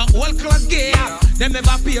down no old class gear. Them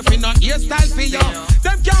never pay for no hairstyle for you.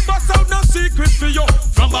 Them can't bust out no secret for you.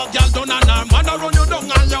 From a girl down and her man a run you down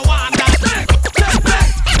and you want that. Take that.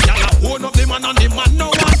 Y'all own up the man and the man no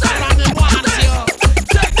want that and him want you.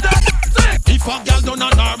 Take that. If a girl down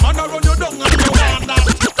and her man a run you down and you want that.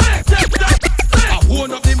 Take that.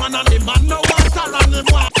 Own up the man and the man no want her and him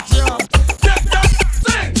want you. Take that.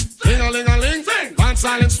 Ling-a-ling-a-ling, one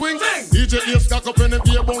silent swing. DJ is stuck up in the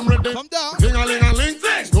beer bomb ready. Come down. Ling-a-ling-a-ling,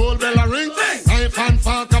 school bell a ring. Knife and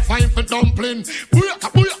fork a fine for dumpling. Booyaka,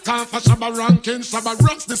 booyaka for Shabba ranking. Shabba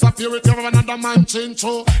rocks disappear with another man change.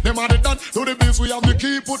 So them are the done to the biz. We have the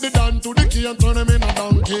key, put the down to the key and turn them in a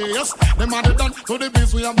donkey. Yes, them are the done to the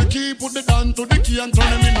biz. We have the key, put the down to the key and turn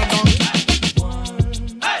them in a donkey.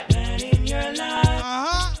 One man in your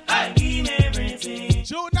life, I give everything.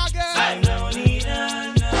 June again. I don't need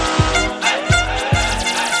another.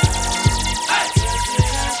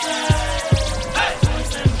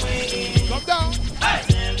 Come down.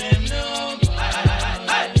 Tell them no.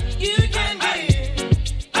 You can give.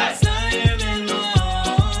 I saw you in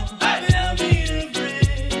love. I'll be the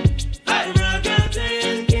friend. I broke out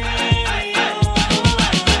and carry on.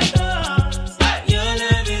 Your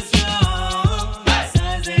love is strong. My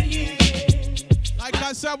size that you get. Like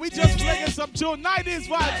I said, we just playing some June 90s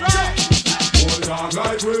vibes, right? Hold on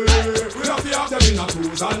like we have to have them in a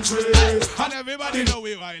twos and threes. And everybody know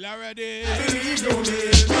we wild already. Believe you me,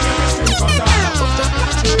 we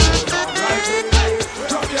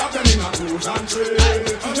have to have them in a twos and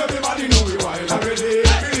threes. And everybody know we wild already.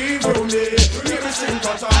 Believe you me, we have to string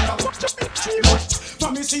cut on. For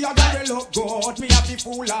me see a girl look good, me have to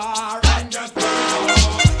fool her and get better.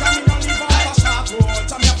 Can me not live on a short road,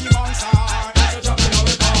 so me have to bounce her. If you drop in a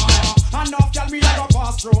car, enough girl me a go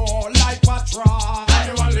pass through like Patra. And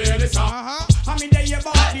you want ladies, I mean they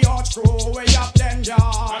about the hot crew way up them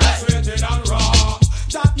yard. And that's sweated and raw.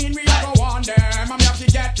 That mean we a go on them, and me have to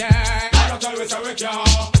get them. I don't tell we say we can't.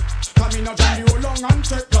 Come in a jam you long and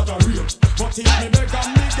take that a real. But if me beg and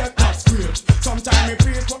me get that straight. Sometimes me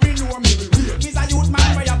praise but me know me will wait. Me's a youth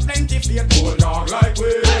man where you plenty faith. Old dog like we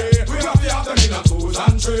have to have them in a twos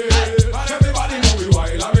and threes. And everybody know we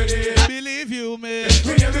wild already. Believe you me.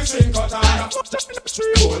 We never sing cut on a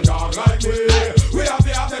old dog like we have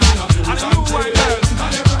to have them in a twos and threes.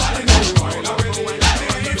 And everybody know we wild already.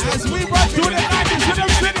 As we run through the 90s in the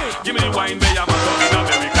city. Give me the wine where you mash up in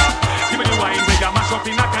America. Give me the wine where you mash up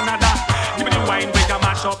in Canada. Give me the wine where you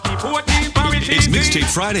mash up the 14 Paris. It's Mixtape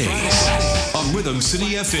Fridays on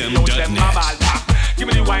RhythmCityFM.net. Give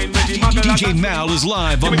me the wine where the DJ Mal is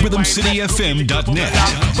live on RhythmCityFM.net.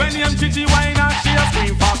 When you MTG wine and she a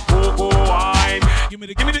scream for cocoa wine. Give me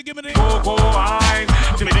the cocoa wine.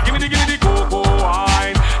 Give me the cocoa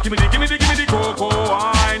wine. Give me the cocoa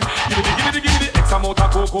wine. Give me the X amount of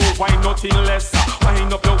cocoa wine, nothing less.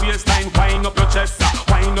 Wine up your waistline, wine up your chest.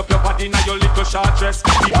 Wine up your body now your little short dress.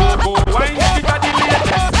 The cocoa wine, it a the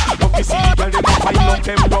latest. But you see the girl them a wine up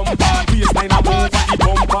them bumper. Waistline a move and the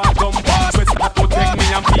bumper jumper. Sweat start to take me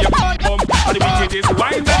and pay a bump. And the wickedest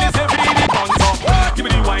wine that is every day comes up. Give me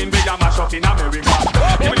the wine where you mash up in America.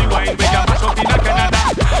 Give me the wine where you mash up in Canada.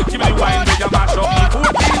 Give me the wine where you mash up the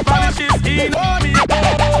 14 parishes in America.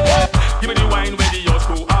 Give me the wine where the yacht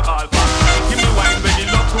crew are all fun. Give me the wine where the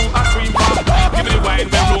love crew are scream for. Give me the wine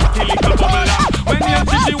where road kill little bubble up. When you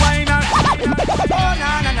see the wine and oh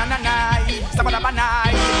na na na na na, somebody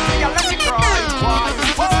banai. You let me cry.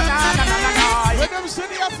 Oh na na na na na. Rhythm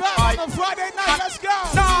City FM on a Friday night. Let's go.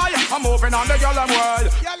 I'm moving on the yellow world.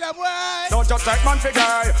 Yellow world. Don't just take man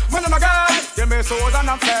figure. When I'm a guy, give me souls and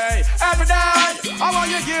I'm play. Every day, I want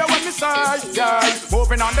you hear what me say. Yeah,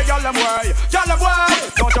 moving on the yellow world. Yellow world.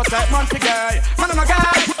 Don't just take man figure. When I'm a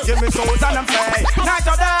guy, give me souls and I'm play. Night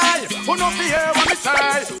or day, who know hear what me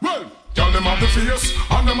say. Well, tell them of the fierce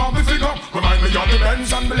and them of the figure. Remind me of the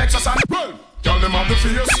Benz and the Lexus and well, tell them of the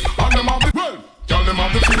fierce and them of the well, tell them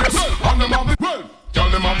of the fierce and them of the well. Tell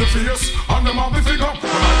them of the fierce and them of the figure.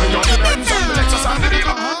 Remind me of the Benz and the Lexus and the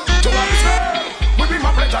Beamer. To all this girl, will be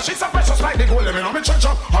my pleasure. She's so precious like the gold living on me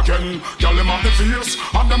treasure. Again, tell them of the fierce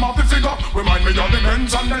and them of the figure. Remind me of the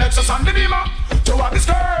Benz and the Lexus and the Beamer. To all this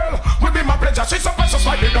girl, will be my pleasure. She's so precious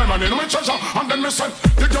like the diamond in my treasure. And then me say,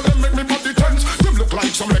 the girl them make me body tense. Them look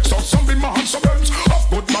like some Lexus, some Beamer and some Benz. Of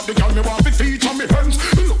good body girl me want 50 feet on me hands.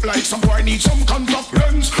 Me look like some boy need some contact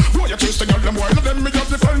lens. Boy, you chase the girl, them boy, them me a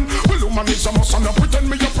defend. Well, woman is a must and I pretend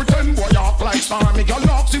me a pretend. Boy, you act like star, me girl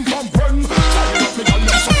knocks him from friend. Style up me girl,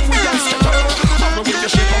 them some we can scatter. Mama with the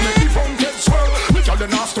shit on me, the phone get swell. Me girl, the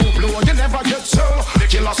nasty blow, you never get sell. The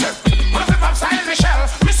killer said, what if I'm style Michelle?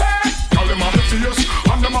 Me say, girl, them have the fierce,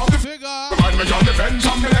 and them have the figure. Remind me on the Benz,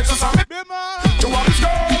 and me Lexus, and me Bimmer. To all this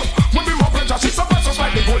girl, when we walk pleasure, she's a person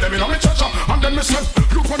like the gold, them in on me treasure. And then me say,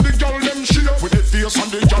 look on the girl, them share. With the face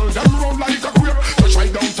and the girl, them round like a queer. Just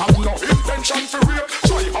right downtown, no intention for real.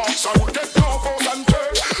 Try hearts and get nervous and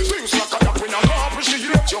turn. Things like that when I love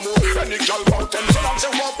appreciate you move. Any girl about them, so long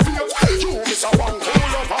say what feel. You miss a one,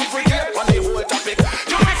 hold up and forget. When the whole topic,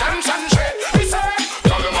 you make sense and shit. Me say,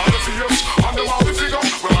 tell them all the fears, and them all the figure.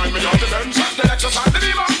 Remind me of the Benz, the Lexus and the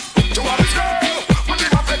Diva. To all this girl, with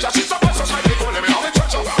the pleasure, she's a person like the gold, them in all the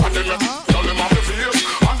treasure. And then tell them all the fears,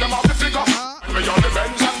 and them all the figure. Remind me of the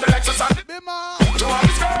Benz and the Lexus and the Diva. To all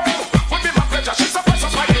this girl, with the pleasure, she's a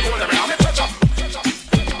person like the gold, them in all the treasure.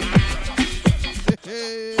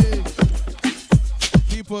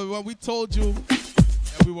 People, when we told you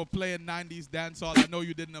that we were playing 90s dancehall, I know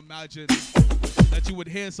you didn't imagine that you would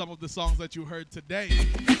hear some of the songs that you heard today.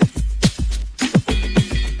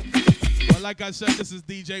 But like I said, this is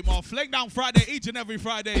DJ Mal. Fling Down Friday, each and every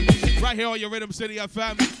Friday, right here on your Rhythm City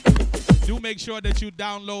FM. Do make sure that you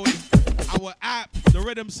download our app, the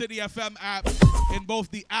Rhythm City FM app, in both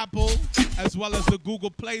the Apple as well as the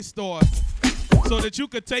Google Play Store, so that you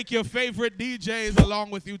could take your favorite DJs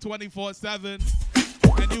along with you 24/7,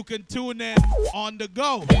 and you can tune in on the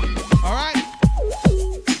go. All right?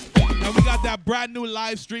 And we got that brand new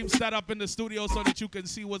live stream set up in the studio so that you can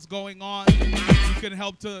see what's going on. You can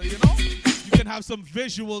help to, you can have some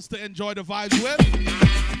visuals to enjoy the vibes with.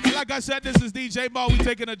 And like I said, this is DJ Mo. We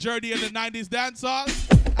taking a journey in the 90s dancehall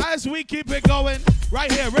as we keep it going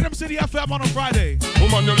right here, Rhythm City FM on a Friday.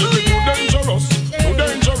 Woman, you're living too dangerous, too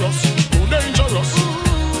dangerous, too dangerous.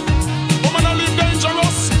 Woman, I live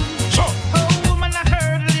dangerous. Sure. Oh, woman, I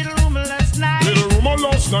heard a little rumor last night. Little rumor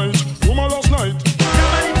last night, rumor last night.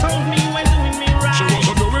 Somebody told me you weren't doing me right. She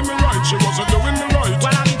wasn't doing me right, she wasn't doing me right.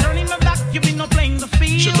 While I be turning my back, you be no playing the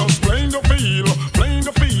field. She just playing the field, playing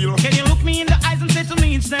the field. Can you look me in the eyes and say to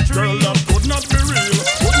me it's not Girl, real? that could not be real,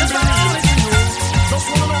 couldn't be real. Just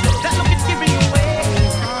wanna know. That look is giving you away.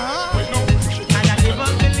 Wait, no. And I never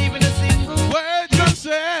believe in a single word you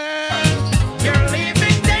say. You're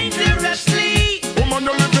living dangerously. Woman,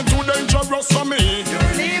 you're living too dangerous for me.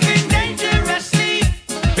 You're living dangerously.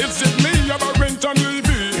 Is it me, you're a rent and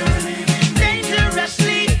Levy? You're living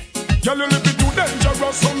dangerously. You're living too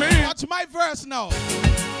dangerous for me. Watch my verse now.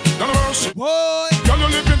 No mercy. Boy. You're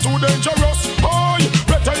living too dangerous. Boy,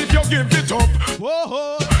 better if you give it up.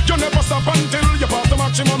 Whoa. You never stop until you pass the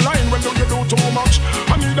maximum line. When do you do too much?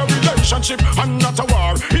 I need a relationship and not a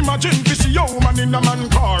war. Imagine this woman in a man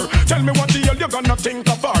car. Tell me what the hell you gonna think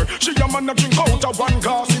of her. She a man a drink out of one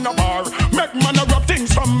glass in a bar. Make man a rub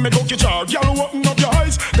things from me cookie jar. Y'all open up your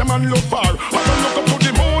eyes, the man look far. I can look up to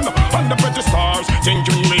the moon and the pretty stars.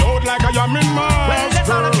 Thinking me out like I am in Mars. Well, that's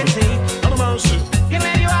all I can say. No mercy. You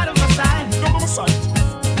let you out of my sight. Out of my sight.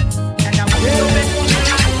 And I want you to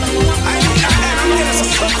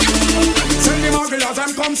Send the mugglers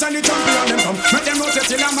them come, send the champion them come. Make them know say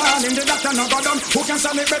till a man in the doctor no go down. Who can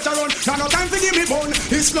stand it better run? Now no time to give me bone.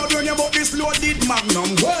 It's blood when you bout this loaded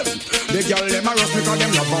magnum. Well, the girl them a rush because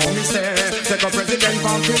them love how me stay. Take a president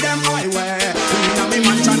from to them highway. Inna me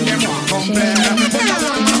mansion them want come play.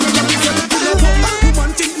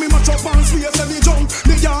 Woman think me much up and swear say me jump.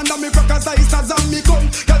 Me yarn and me crackers eyes as and me come.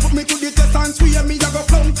 Girl put me to the test and swear me a go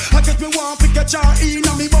flunk. I guess me want to catch her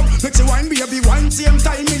inna me bum. Make she wine baby wine same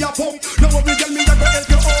time me a pump. Now every girl me a go help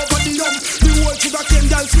you over the hump. The whole sugar cane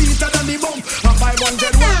girl sweeter than the bum. A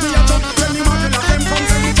 500 watt me a jump. When the man of them come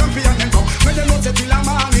send the champion them come. When them know say till a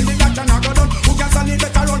man in the doctor no go down. Who can stand it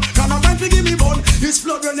better run? Can no time to give me bun. This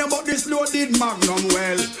blood when you bought this loaded magnum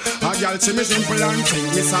well. A girl see me simple and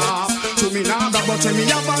think me soft. To me now but when me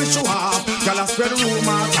have and show off. Girl a spread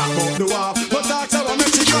rumor talk about the war. But talk how I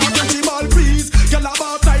make she talk when she ball breeze. Girl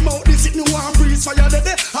about time out this it no one breeze. Fire the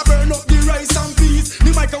day I burn up the rice and peas.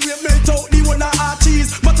 The microwave melt out the whole of our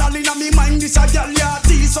cheese. But all in me mind this a girl ya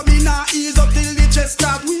tease. So me nah ease up till the chest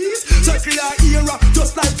start wheeze. Circular era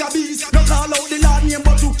just like a beast. No call out the last name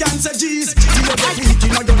but you can't say G's. You know the week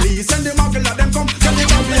in your knees. Send the muggle of them come. Send the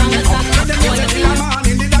champion them come. Send them know say till a man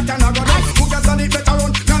in the doctor no go down. Who can stand it better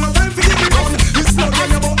run? Now no time for give me run. This blood when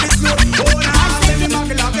you bought this blood. Oh nah. Send the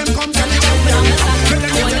muggle of them come. Send the champion them come. Send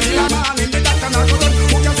them know say till a man in the doctor no go down.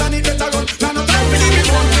 Who can stand it better run? Now no time for give me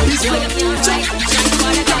run. This blood.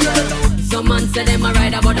 Some man say them a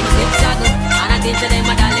rider but them a slip saddle. And I think say them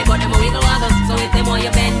a dolly but them a wiggle waggle.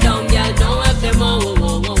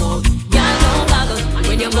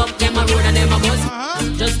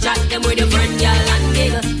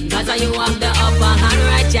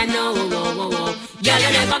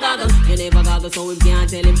 so him can't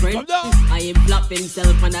tell him friend. I him flop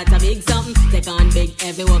himself and that's a big something. Take on big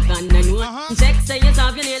heavy work and I know. Check say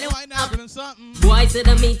yourself you nearly up. Boy say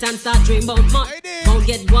the meat and start dream about mutton. Don't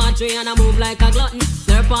get watery and I move like a glutton.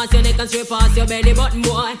 Slurp past your neck and straight past your belly button,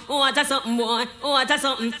 boy. Oh what a something, boy. Oh what a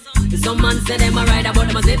something. Some man say them a ride about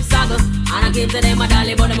them a zip saggle. And I give to them a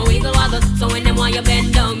dolly but them a wiggle waggle. So when them want you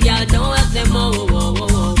bend down, y'all don't help them y'all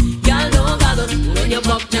don't goggle. When you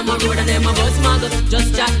buck them a road and them a bus muggle.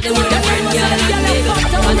 Just chat them with your friend, y'all and nigga.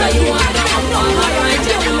 Cause you want to come on my right,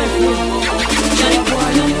 you know.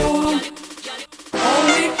 All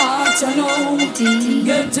we are to know,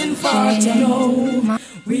 getting far to know.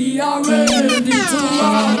 We are ready to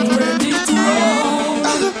run, ready to roll.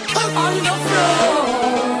 On the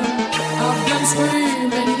floor, I've been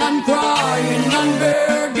screaming and crying and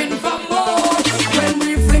begging for more. When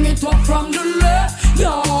we fling it up from the left,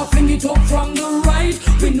 yeah, fling it up from the right.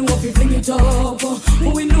 We know if we fling it up,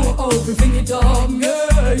 we know how we fling it up,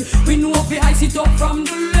 yeah. We know if we ice it up from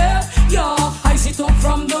the left, yeah, ice it up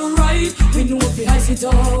from the right. We know if we ice it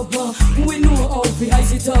up, we know how we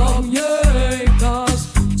ice it up, yeah. Cause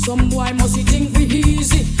some boy must think we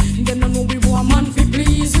easy. Them don't know we want man fi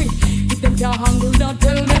please we. If them can't handle that,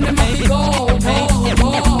 tell them have to go.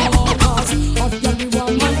 Cause after we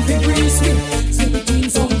want man fi grease me. Slip it in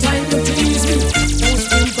sometime to tease me. Most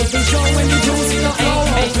people fi show when you choose it.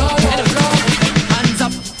 Hands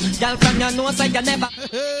up, girl from your nose say you never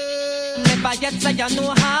yet say you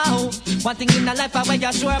know how. One thing in the life I where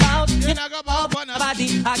you sure about. You know about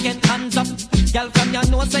body again. Hands up, girl from your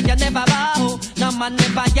nose say you never bow. No man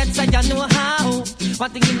never yet say you know how.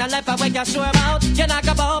 One thing in the life I where you sure about. You know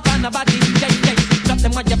about on the body. Drop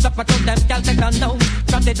them when you flop I told them girl take a no.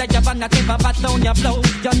 Drop the day you wanna give a bat down your blow.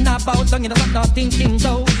 You're not bout down you know what not thinking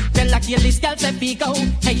though. Tell like you this girl say we go.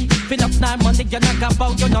 Hey, fill up now money you're not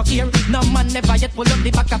about you're not here. No man never yet pull up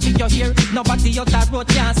the back of your hair. Nobody out that road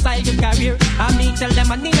can't style your career. I me tell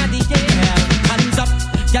them I need a DJ. Hands up,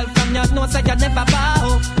 girl from your nose say you never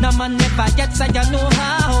bow. No man never yet say you know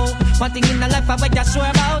how. One thing in the life I where you sure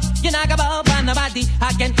about. You not about by nobody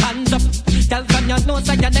again. Hands up, girl from your nose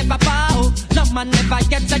say you never bow. No man never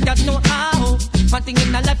yet say you know how. One thing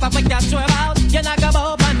in the life I where you sure about. You not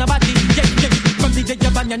about by nobody. From the day you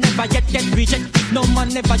born you never yet get reject. No man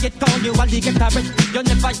never yet call you while you get a wreck. You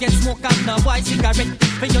never yet smoke up no white cigarette.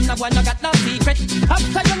 But you know one no got no secret.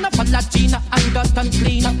 After you know for Latina and got and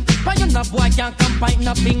cleaner. But you know boy can't combine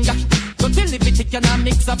no finger. So till if it can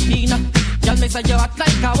mix up peanut. Y'all me say you act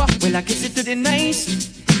like cow. Well I kiss it to the nice.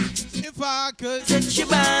 If I could touch your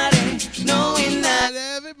body, knowing that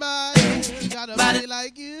everybody gotta be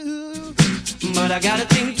like you. But I gotta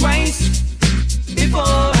think twice before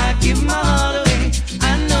I give my heart away.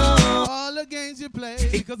 I know all the games you play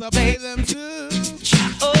because I play them too.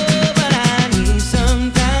 Oh, but I need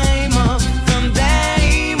some time off from that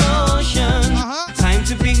emotion. Time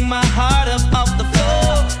to pick my heart up off the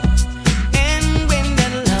floor. And when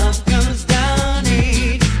that love comes down,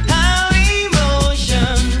 it our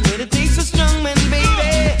emotion. But it takes so strong, man,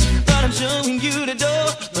 baby. But I'm showing you the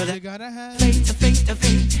door. But I gotta have faith to faith to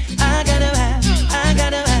faith. I gotta have.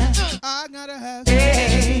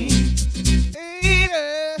 Hey,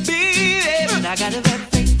 baby, but I gotta have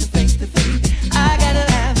faith to faith to faith. I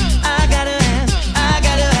gotta have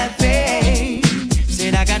faith.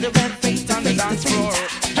 Said I gotta have faith on the dance floor.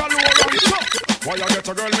 Why you get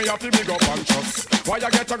a girl me have to big up and trust? Why you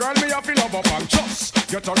get a girl me have to love up and trust?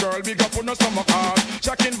 Get a girl big up on the stomach hard.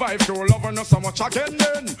 Checking vibe to love her no so much again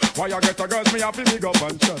then. Why you get a girl me have to big up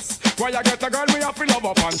and trust? Why you get a girl me have to love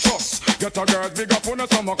up and trust? Get a girl big up on the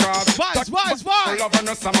stomach hard. Why? Love her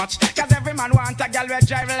no so much. Cause every man want a girl we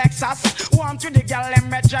drive Lexus. Want to the girl them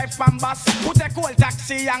we drive Pambas. Who take old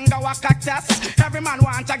taxi and go a cactus. Every man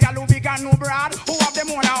want a girl who big and no broad. Who have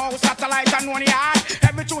them own a house, satellite and one yard.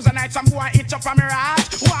 Every Tuesday night some boy eat up from me rat.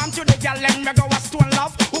 Want to the girl them we go a stone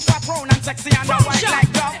love. Who fat round and sexy and a white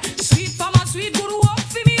like dove. Sweet farmer, sweet guru up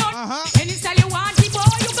for me on. Any style you want it, boy,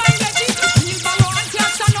 you can get it. Live around and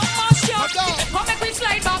can't stand up my shot. Come make me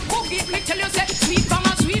slide back, boogie, me tell you say. Sweet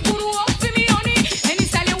farmer, sweet guru up for me on it. Any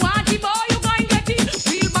style you want it, boy, you can get it.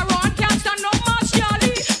 Live around, can't stand up my shot.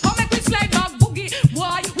 Come make me slide back, boogie,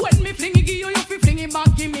 boy. When me fling it, you fi fling it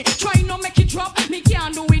back, give me. Try no make it drop, me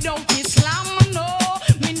can't do without me slam, no.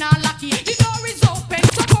 Me not lucky, the door is open,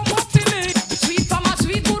 so come up for me. Sweet farmer,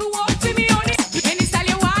 sweet guru up for me on it. Any style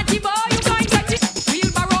you want it, boy, you can get it.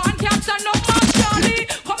 Wheelbarrow and can't stand up my Charlie.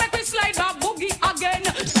 Come make me slide back, boogie again.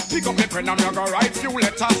 Pick up me pen and me go write few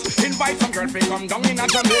letters. Invite some girl to come down in a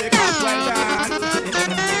Jamaica. Well done.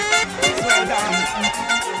 Well done.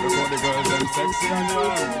 Look how the girls them sexy and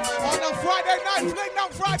young. On a Friday night, fling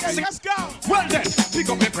down Friday, let's go. Well then, pick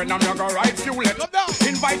up your friend and you go right fuel it.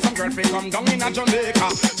 Invite some girl to come down in a Jamaica.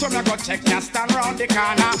 So me go check ya stand round the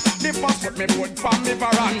corner. The first put me foot from me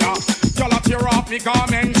veranda. Y'all tear off me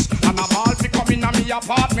garments and a ball fi come in a me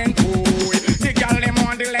apartment. Ooh, the girl them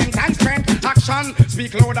on the length and strength. Action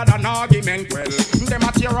speak louder than argument. Well, them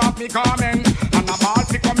a tear off me garment and a ball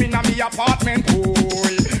fi come in a me apartment. Ooh,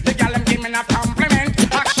 the girl them give me a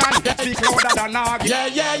compliment. Action speak louder than argument. Yeah,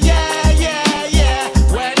 yeah, yeah, yeah, yeah.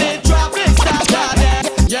 When the traffic stops out there.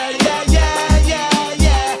 Yeah, yeah, yeah, yeah,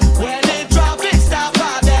 yeah. When the traffic stops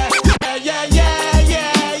out there. Yeah, yeah, yeah,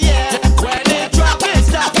 yeah, yeah. When the traffic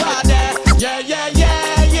stops out there. Yeah, yeah,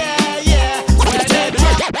 yeah, yeah, yeah. When the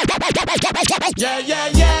yeah, yeah,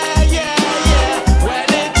 yeah, yeah, yeah. When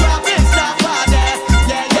the traffic stops out there.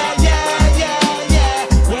 Yeah, yeah, yeah, yeah, yeah.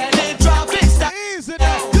 When the traffic stops. Easy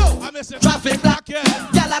now. Yo, I miss it. Traffic block.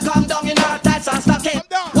 Y'all come down in her tights and stocking.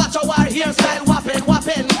 Watch our hairstyle whopping,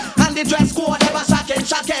 whopping. And the dress code ever shocking,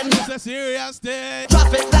 shocking. It's a serious day.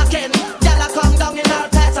 Traffic blocking. Y'all come down in her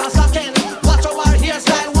tights and stocking. Watch our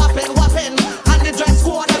hairstyle whopping, whopping. And the dress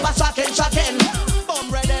code ever shocking, shocking.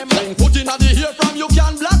 Bumbre them. Put in the hair from you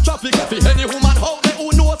can block traffic. For any woman out there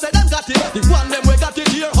who knows say them got it. The one them we got it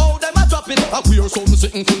here, how them a drop it. I wear something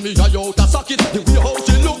sitting full me eye out a socket. The way how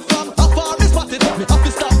she look from afar me spot it. Me have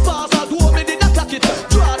to stop fast and do me did a clock it.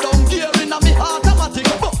 Draw down gear in a me automatic.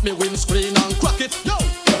 But me windscreen and crack it. Yo,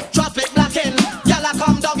 traffic blocking. Y'all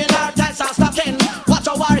come down in her tights and stocking. Watch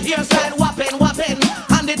our hairstyle whopping, whopping.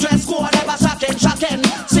 And the dress code ever shocking, shocking.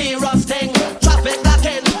 Serious thing. Traffic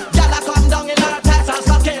blocking. Y'all come down in her tights and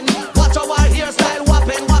stocking. Watch our hairstyle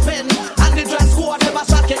whopping, whopping. And the dress code ever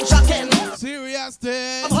shocking, shocking. Serious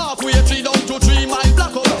thing. I'm halfway 3 down to 3 mile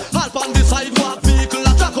block up. Half on the sidewalk, vehicle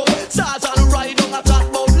a track up. Stars and ride on a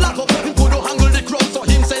chat bout lock up. Him could handle the crowd, so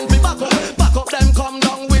him send me back up. Back up them come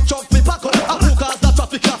down with chuck me pack up. A who cause the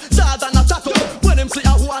traffic stars and a chat up. When him see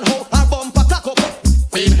a one hoe, a bumper tack up.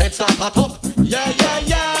 Pin head start hot up. Yeah, yeah,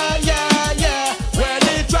 yeah, yeah, yeah. When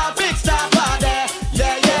the traffic stop out there.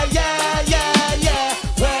 Yeah, yeah, yeah, yeah, yeah.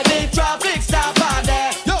 When the traffic stop out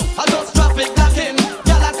there. Yo, I just traffic blocking.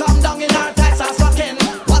 Y'all come down in her tights and stocking.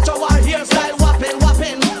 Watch our hairstyle whopping,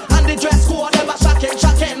 whopping. And the dress code ever shocking,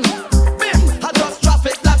 shocking. Bim, I just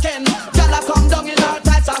traffic blocking. Y'all come down in her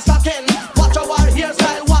tights and stocking. Watch our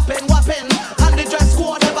hairstyle whopping, whopping. And the dress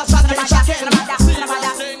code ever shocking, shocking.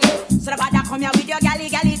 So the come here with your galley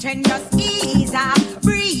trend, just ease up,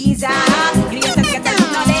 breeze up. You just get the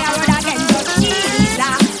no they are road again, just ease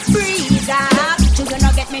up, breeze up. You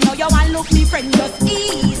don't get me, know you want look me friend, just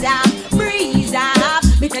ease up, breeze up.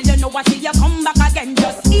 Me tell you no I see you come back again,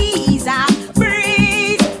 just ease up,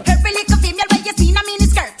 breeze. Every little female where you see in a mini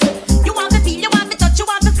skirt. You want to feel, you want to touch, you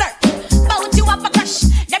want to flirt. Bout you up a crush,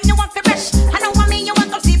 them you want to rush. I know what me, you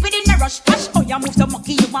want to sleep within the rush. Hush, oh you move so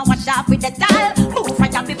monkey, you want wash off with the towel. Move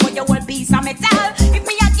right up before you will be some metal. If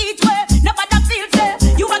me a teach way, nobody feels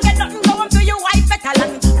it. You won't get nothing going to your wife better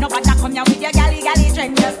land. Nobody come here with your galley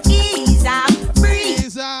trend, just ease up,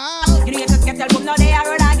 breeze up. You just get tell them no they are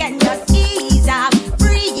road again, just ease up,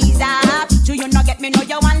 breeze up. Do you not get me, know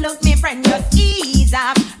you want look me friend, just ease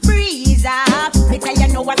up, breeze up. Me tell you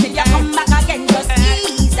no until you come back again, just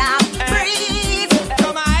ease up, breeze.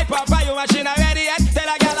 Come on, hype up, are you machine already yet? Tell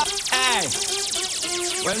a girl, hey.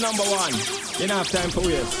 Well, number one, you don't have time for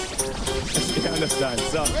waste. You understand,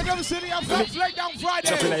 so Rhythm City FM, Flag Down Friday.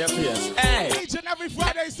 Jump in your face. Hey. Each and every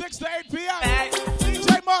Friday, 6 to 8 p.m. Hey.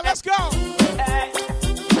 DJ Mo, let's go. Hey.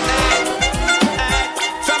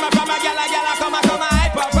 From a gala, come on,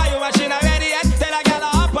 hype up, are you machine already yet? Tell a girl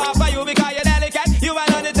up off for you because you're delicate. You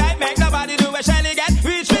are on the type, make nobody do a shelly get.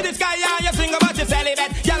 Reach for the sky and you sing about your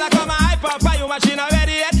celibate. Gala, come on, hype up, are you machine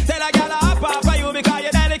already yet? Tell a girl up off for you because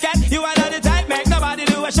you're delicate. You are on the type, make nobody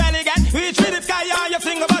do a shelly get. Reach for the sky and you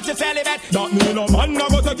sing about your celibate. That mean a man a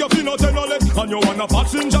go take your fin out and all it. And you wanna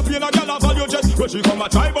passenger plane a gal a value jet. When she come a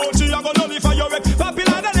try bout she a go nullify your wreck.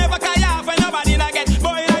 Popular they never carry off and nobody not get.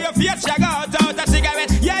 Boy in your face she go out a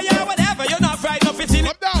cigarette. Yeah, whatever, you're not fried enough to see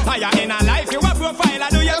it. Higher in a life you a profile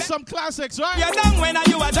and do you. There's some classics, right? You're done when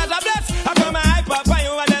you a judge a bless. I come a hype up for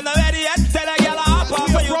you and then not ready yet. Tell a gal a hop up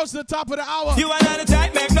for you. Approach the top of the hour. You are not the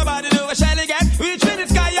type, make nobody do a shelly get. Reach for the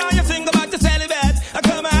sky and you sing about your celibate. I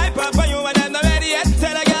come a hype up for you and then not ready yet.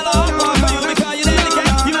 Tell a gal a hop up for you because you're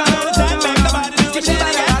delicate. You are not the type, make nobody do a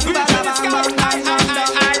shelly get. Reach for the sky.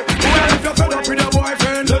 Well, if you're fed up with your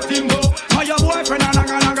boyfriend, let him go. Or your boyfriend and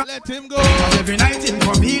let him go. Every night him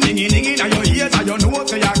come in, dinging in your ears, and you know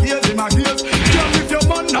say your ears in my ears. Just if your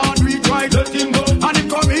man not do it right, let him go. And him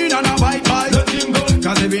come in and a bite, let him go.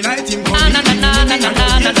 Cause every night him come in,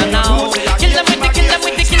 Kill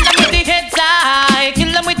them with the heads up.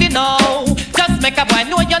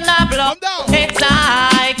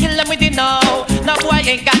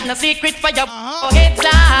 Ain't got no secret for your heads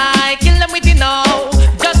high. Kill them with you know.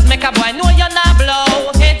 Just make a boy know you're not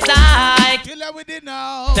blow. Heads high. Kill them with you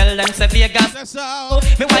know. Tell them say Vegas.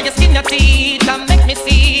 Me want you skin your teeth and make me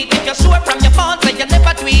see it. If you're sure from your phone say you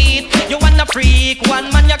never tweet. You wanna freak,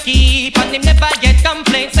 one man you keep. And him never get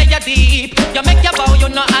complaints, say you're deep. You make your bow, you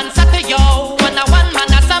no answer to yo. And a one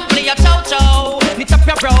man assembly your chow chow. Knit up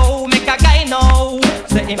your bro, make a guy know.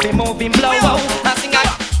 Say if he move him blow. I sing a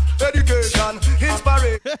education,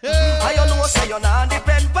 inspiration. I don't know say you're not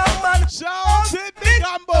depend man. Shout it big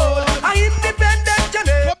and bold. I independent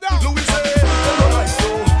Jenny. Louis say, you right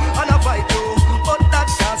too, and I fight you. But that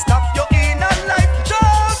can't stop you in a life.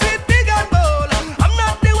 Shout it big and bold. I'm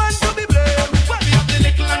not the one to be blamed. Well, we have the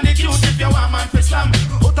little and the cute if you want man for slam.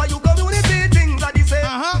 Out of you community things that they say.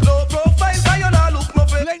 Low profile, I you not look no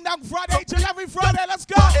face. Laying down Friday till every Friday, let's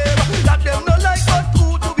go. That them no like but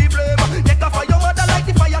who to be blamed. Take off for your mother like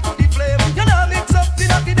the fire to the flame. You know mix up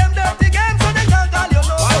in up them dirty games so they can't call you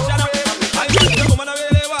no. Woman I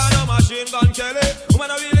really want a machine gun Kelly.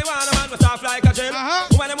 Woman I really want a man with soft like a gel.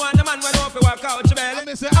 Woman I want a man when off work out your belly.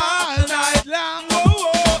 Me say all night long.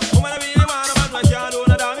 Woman I really want a man when can't do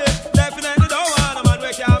no damage. Definitely don't want a man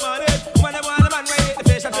when can't manage. Woman I want a man when eat the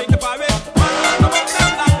fish and drink the porridge. Woman I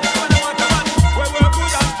want a man when work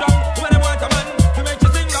good and strong. Woman I want a man to make you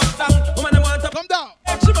sing love song. Woman I want a come down.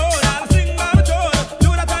 She moan, I'll sing by my tone. Do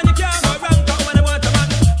that and you can't go wrong. Woman I want a man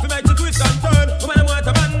to make you twist and turn. Woman I want a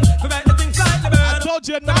man to make the things slightly burn. I told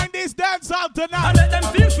you 90s dancehall tonight. And let them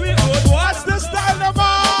feel sweet. What's the style no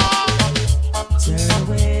more? Turn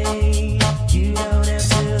away, you don't have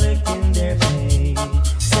to look in their face.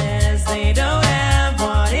 Says they don't have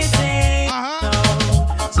what it takes. No,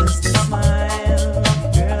 just a smile.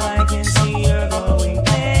 Girl, I can see you're going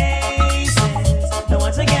places. No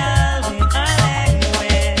one's a gal with a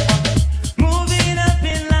language. Moving up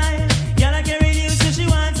in line. Girl, I can reduce so she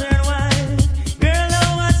wants her wife. Girl,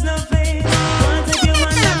 no one's no face. Want to give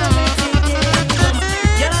one of them a ticket.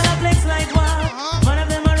 Girl, I flex like wow. One of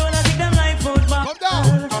them a roll, I pick them like football. Come down.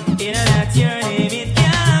 You know that's your name, it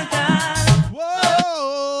can't call.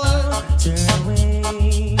 Whoa. Turn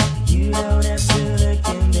away, you don't have to look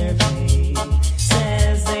in their face.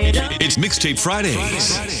 Says they don't. It's Mixtape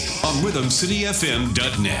Fridays on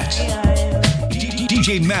RhythmCityFM.net.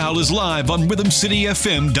 DJ Mal is live on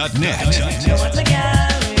RhythmCityFM.net.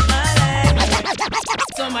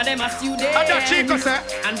 Some of them are students. And that Chico say.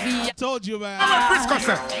 And we Told you, man. I'm a Frisco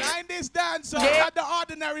say. 90s dancehall, not the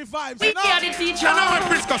ordinary vibes. we You know? are the teacher. I know what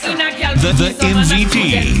Frisco say. In a girl, The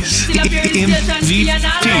MVPs. Still a pure station,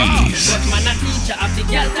 MVPs. but man a teacher of the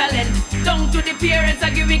girl talent. Down to the parents, I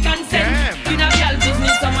give we consent. In a girl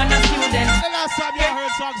business, some man a student. The last time you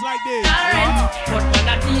heard songs like this. Parent, but man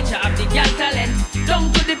a teacher of the girl talent. Down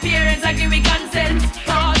to the parents, I give we consent.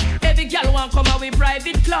 Cause every girl want come out with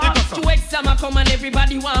private class. To exam I come and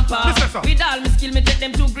everybody want pass. With all my skill, me take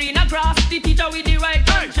them to green across. The teacher with the right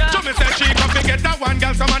contract. So me say she come to get that one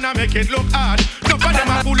girl, some man a make it look hard. No for them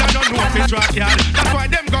a fool and don't know if it's track yard. That's why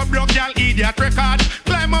them go broke y'all idiot record.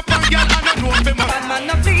 Climb up on girl and don't know if them Bad man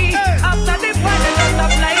a flee. After this one, they don't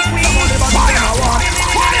stop like we. Fire!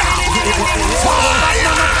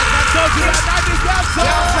 I told you that 90s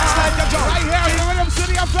dancehall. Right here in the Rhythm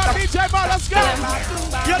City of DJ Mal, let's go.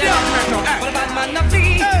 Well, bad man a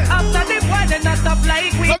flee. After this one, they don't stop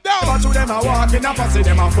like we. But to them a walking up and see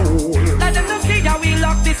them a fool. Let them know see how we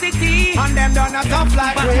lock the city. And them done a tough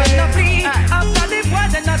like Bad we. man a flee. After this one,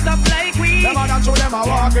 they don't stop like we. Them other to them a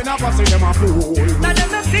walking up and see them a fool. Let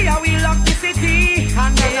them know see how we lock the city.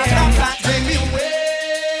 And them a tough like Take me away.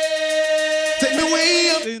 Take me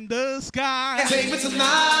way up in the sky. Take me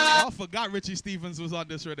tonight. I forgot Richie Stephens was on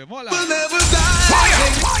this rhythm. Hold on. We'll never die. Fire!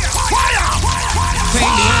 Take me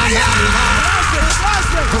all night long.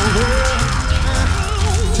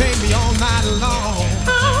 Take me all night long.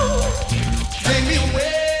 Take me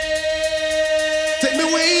away. Take me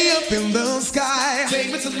way up in the sky.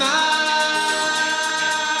 Take me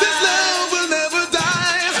tonight. This love will never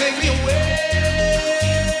die. Take me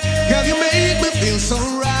away. Girl, you make me feel so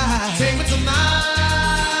right. Take me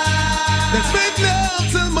tonight. Let's make love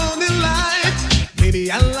till morning light.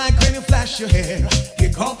 Baby, I like when you flash your hair.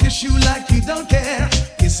 Kick off your shoe like you don't care.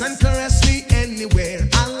 Kiss and caress me anywhere.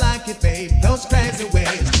 I like it, babe, those crazy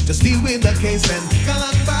ways. Just deal with the case and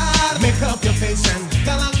kalakbar. Make up your face and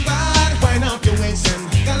kalakbar. Wind up your waist and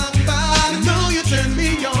kalakbar. You know you turn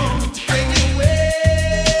me on. Take me away.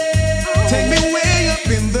 Take me way up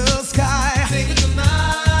in the sky. Take me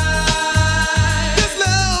tonight. This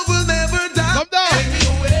love will never die. Come down. Take me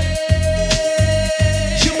away.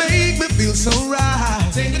 You make me feel so right.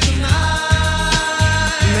 Take me tonight.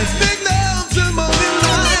 Let's make love till morning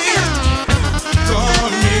light.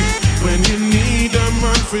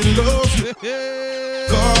 in love.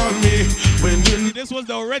 Call me when you. This was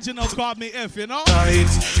the original Call Me If, you know?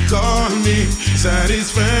 Call me,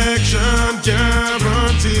 satisfaction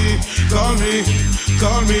guarantee. Call me.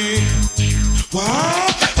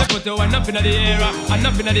 What? Put the one up in the air, and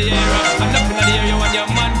up in the air, and up in the air. You want your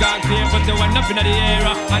man gone clear. Put the one up in the air,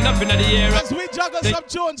 and up in the air. As we juggle some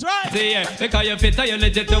tunes, right? See, because you fit, you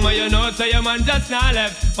legit to me, you know. So your man just not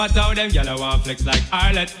left. But how them gyal want flex like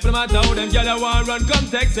Arlet. But no matter how them gyal want run, come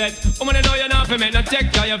text it. Woman, you know you're not for me, no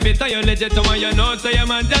check. Cause you fit, you legit to me, you know. So your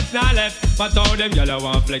man just not left. But how them gyal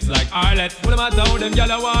want flex like Arlet. But no matter how them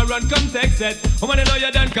gyal want run, come text it. Woman, you know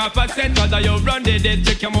you done cop a set. Cause you run the dead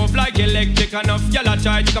trick, you move like electric. Enough gyal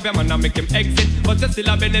try to your man and make him exit, but you still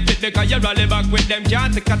a benefit because you rally back with them.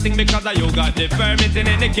 Can't take a thing because you got the permit in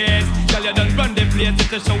any case. Tell you done run the place,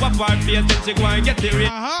 it's a show up our face, then she go and get the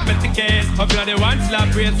rate. But the case, up you the one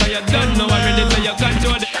slap race, so you don't know already, so you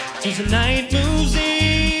control the. As the night moves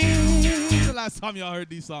in. When's the last time y'all heard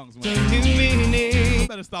these songs, man? You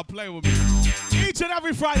better stop playing with me. Each and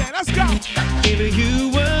every Friday, let's go. If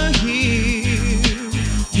you were here,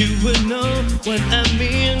 you would know what I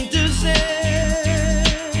mean to say.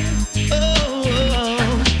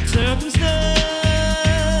 Circumstance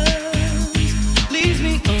leaves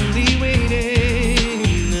me only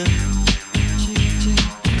waiting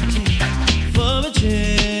for a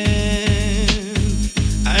chance.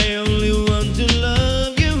 I only want to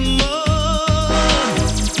love you more.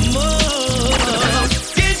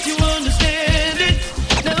 Can't you understand it?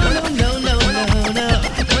 No.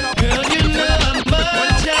 Girl, you know how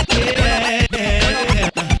much I care.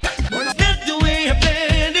 That's the way I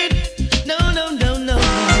planned it. No.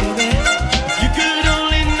 You could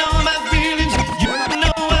only know my feelings. You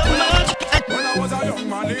know how much. When I was a young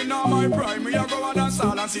man in my prime, me a go and dance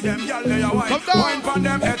all and see them gyal lay a wine. Wine pon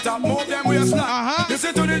them head top, move them waistline.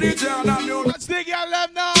 Listen to the DJ and I'm new. Let's dig y'all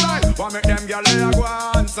them now. What make them gyal lay a go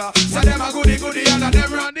answer? Say them a goody and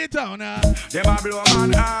them run the town now. Them a blow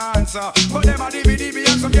man answer, but them a DB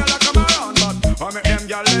and some gyal a come around. But what make them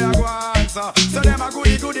gyal lay a go answer? Say them a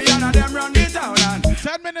goody and them run the town.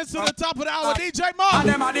 10 minutes to the top of the hour, DJ Mark. And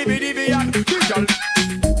them a DB and gyal.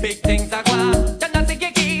 Big things are gone. You know see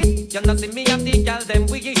kiki. You know see me and the girls them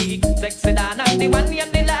wiggy. Sexy down and the one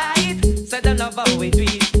and the light. Say them love how we do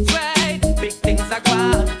it. Right. Big things are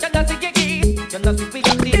gone. You know see kiki. You know see we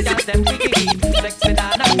and the girls them wiggy. Sexy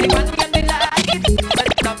down and the one and the light. Say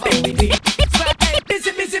them love how we do it. Right.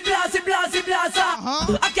 Busy blaza.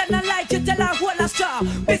 I cannot like you tell her whole a straw.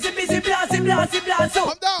 Busy blaza.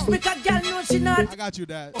 Because girl know she not. I got you,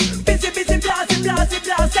 Dad. Busy blaza.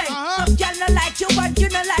 Girl not like you but you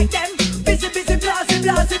not like them. Busy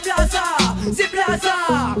blaza.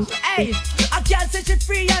 Hey, a girl say she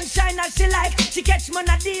free and shine as she like. She catch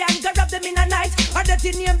money day and go rub them in a night. Her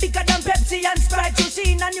dirty name bigger than Pepsi and Sprite. So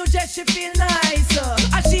she in a new dress she feel nice.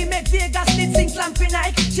 As she make Vegas need sing slampy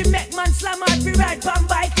night. She make man slam hard fi ride pan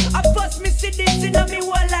bike. I bust me see this in a me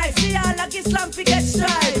whole life. See all like Islam fi get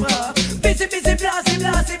stripe. Busy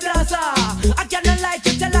blaza. I cannot like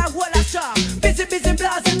you tell her whole a straw. Busy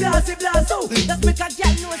blaza. That's make a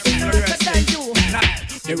girl know she no recognize you.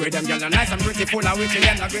 The way them gyal are nice and pretty, full of witty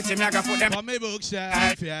and gritty, me I go put them on me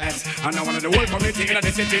bookshelf, yes. And now one of the whole community in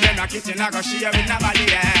the city, them a kitchen, I go share with nobody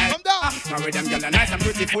else. Come down. Now with them gyal are nice and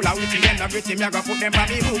pretty, full of witty and gritty, me I go put them on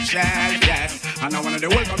me bookshelf, yes. And now one of the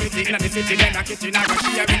whole community in the city, them a kitchen, I go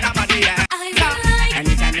share with nobody else.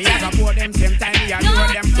 Anytime me I go pour them, same time me I know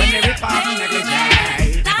them when they rip off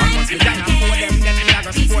negligee. And once we done and pour them, then me I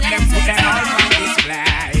go support them, put them all on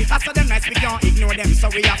display. After them nice, we can't ignore them,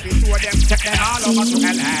 so we have to tour them, check them all over to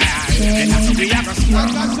LA. Then after we have a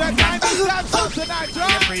sport.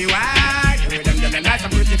 Free wide. With them nice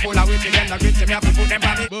and pretty, full of witty, them the gritty, me have to put them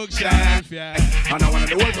on the bookshelf, yeah. And I want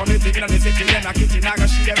the whole community in the city, them the kitchen, I go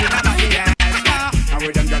share with nobody else. And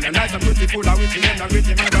with them nice and pretty, full of witty, them the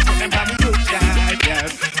gritty, me have to put them on the bookshelf,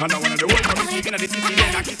 yeah. And I want the whole community in the city,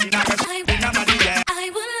 them the kitchen, I go share with nobody else.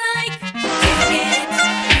 I would like to get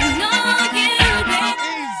to know you,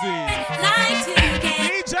 Easy. like to get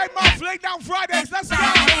DJ Mark, Fling Down Fridays, let's go. I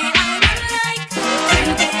would like to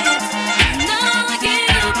get to know you,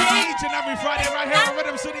 Each and every Friday right here on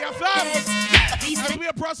Rhythm City FM. As we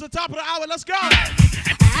approach the top of the hour, let's go. I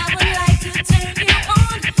would like to turn you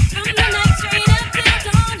on from the night straight up till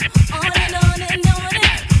dawn. On and on and on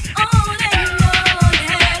and on and on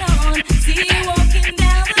and on. See you walking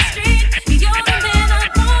down the street. You're the man I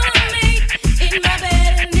wanna meet. In my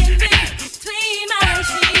bed and in between my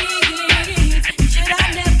sheets. Should I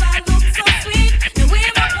never look so sweet? The way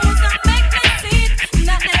my pose I make me see.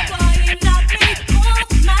 Not that boy, you knock me off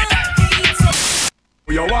my feet.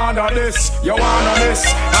 You wanna this,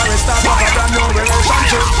 I will start up a brand new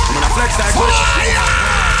relationship.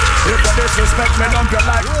 disrespect me, don't you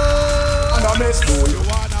like? And I miss you.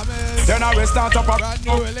 Then I will start up a brand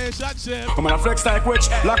new relationship. I'm gonna flex like witch,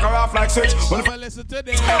 lock her off like switch. Well, listen to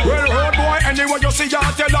this. Well, road boy, anyway you see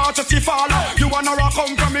her, tell her to see fall. You wanna rock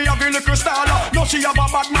come from me, have a little style. No, she have a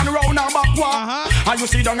bad man round her back wall. And you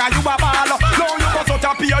see down and you a ball. No, you go so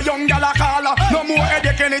happy a young gal a call. No more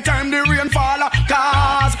headache anytime the rain fall.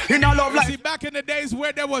 Cause in a love life. See, back in the days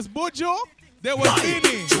where there was Bujo, there was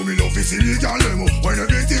Beanie. Show me love is illegal, when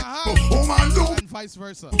everything, oh man, do. And vice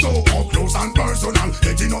versa. So up close and personal,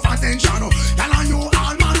 get enough attention. Tell on you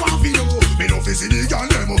all man want to know. Me love is illegal,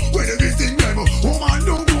 when everything, oh man,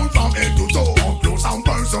 do. Go from head to toe, up close and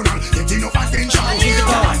personal, get enough attention. Tell on you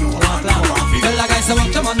all man want to know. Well, like I say,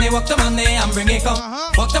 walk the money, and bring it come.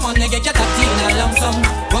 Walk the money, get your tattoo in a lump sum.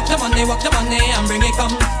 Walk the money, and bring it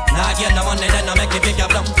come. Nah, get the money, then I make it big a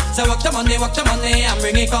plum. So walk the money, and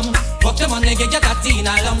bring it come. Walk the money, get your tattoo in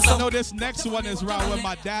a lump sum. I know this next one is round when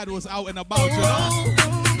my dad was out and about, you know.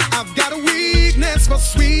 I've got a weakness for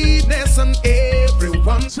sweetness and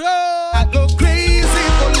everyone. I go crazy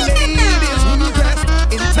for ladies who dress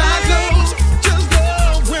in tight clothes. Just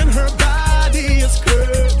love when her body is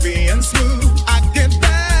curvy and smooth. I get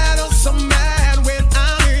bad or so mad when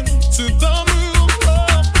I'm into the mood.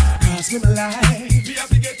 Cause in my life,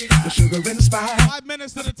 the sugar and the spice. 5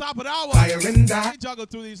 minutes to the top of the hour. Fire and die. We juggle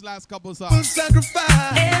through these last couple songs.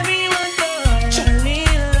 Sacrifice. Everyone falls in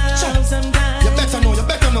love sometimes. You better know, you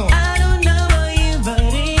better know. I don't know you, but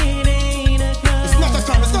it ain't a crime. It's not a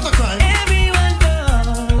crime, it's not a crime. Everyone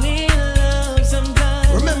falls in love sometimes.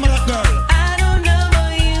 Remember that girl. I don't know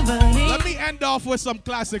you, but it Let me end off with some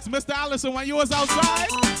classics. Mr. Allison, when you was outside.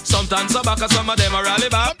 Sometimes so back, some of them are rally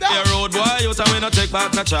back. We a road boy, you tell we no take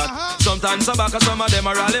back no chat. Sometimes so back, some of them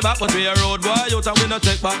are rally back. But we a road boy, you tell we no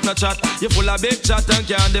take back no chat. You full of big chat and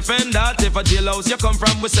can't defend that. If a jailhouse you come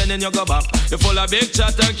from, we sending you go back. You full of big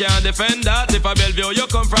chat and can't defend that. If a Bellevue you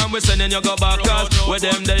come from, we sending you go back. Cause with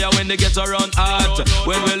them there when they get around hot.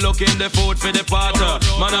 When we look in the food for the potter.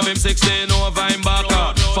 Man of him 16 over him back.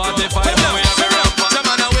 45 and we have a ramp. The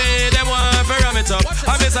man away, them want to ram it up.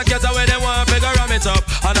 I miss a cat away, them want to ram it up.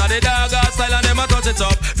 And all the dog style and them a touch it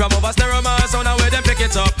up. From over stereo sound and where them pick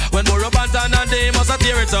it up. When Burro Pantan and they must a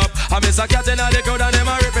tear it up. I miss a cat in all the crowd and them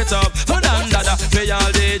a rip it up. So Dan Dada, pay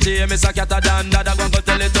all DJ, miss a cat a Dan Dada. Go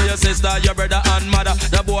tell it to your sister, your brother and mother.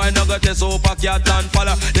 The boy no got a super cat and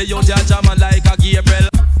follow. The youth ya jamming like a Gabriel.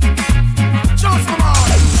 Just come on,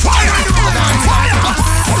 fire in the room, fire,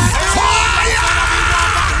 fire.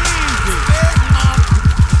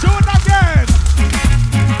 Do it again.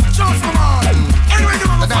 Just come on, anyway you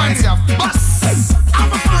wanna find it.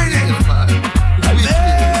 I'm a find it.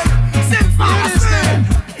 Sing fast, man.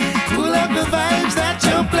 Pull up the vibes that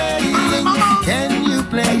you're playing. Can you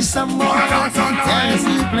play some more? Can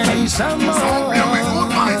you play some more?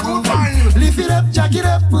 Lift it up, jack it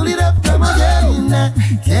up, pull it up, come again.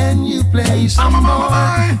 Can you play some more?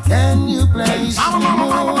 Can you play some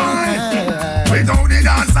more? Without the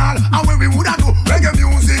dancehall, and when we woulda do reggae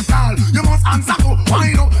music hall, you must answer to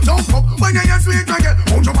wine up, jump up. When you hear sweet reggae,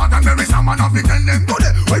 hold your back and bury someone off it, tell them go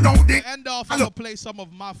there. Without the end off, I'm gonna play some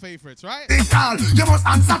of my favorites, right? You must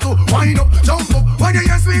answer to wine up, jump up. When you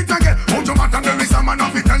hear sweet reggae, hold your back and bury someone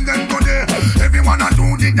off it, tell them go there. Everyone a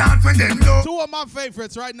do the dance when them do. Two of my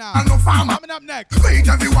favorites right now. And no farmer. Coming up next. Wait,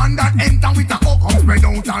 everyone that enter with a hook up, spread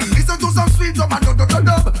out and listen to some sweet dub and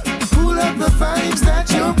dub. Pull up the vibes that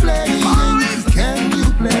you're playing. Can you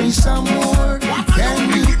play some more? Can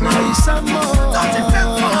you play some more?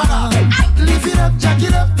 Lift it up, jack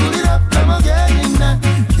it up, pull it up, come again.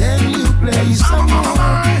 Can you play some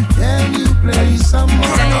more? Can you play some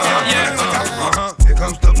more? Here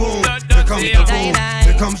comes the boom, here comes the boom,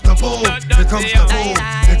 here comes the boom, here comes the boom,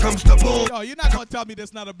 here comes the boom. Yo, you're not gonna tell me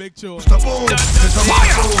this not a big tune. The boom, here comes the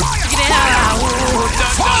boom.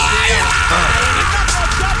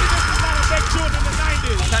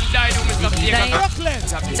 Brooklyn.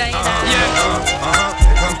 Here comes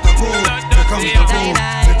the boom, here comes the boom,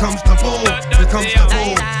 here comes the boom, here comes the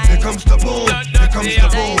boom, here comes the boom, here comes the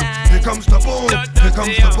boom, here comes the boom, here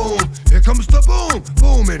comes the boom, here comes the boom,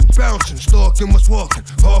 booming, bouncing, stalking, what's walking,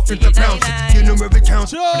 walking to bouncing, get them every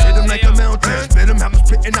count, hit them like a mountain, spit them, have them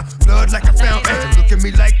spitting out blood like a fountain. Look at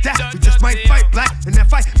me like that, we just might fight black, and that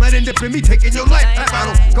fight might end up in me taking your life. I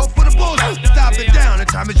don't go for the bull, stop it down. The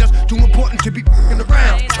time is just too important to be f***ing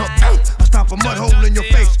around. I stop a mud hole in your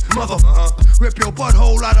face, mother. Rip your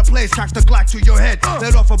butthole out of place, crack the Glock to your head.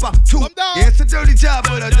 Let off about two. Yeah, it's a dirty job,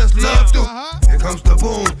 but I just love to. Here comes the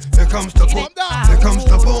boom, here comes the boom, here comes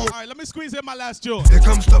the boom. All right, let me squeeze in my last joke. Here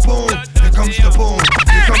comes the boom, here comes the boom,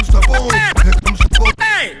 here comes the boom, here comes the boom.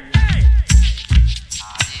 Hey!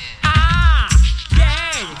 Ah!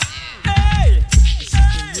 Yeah!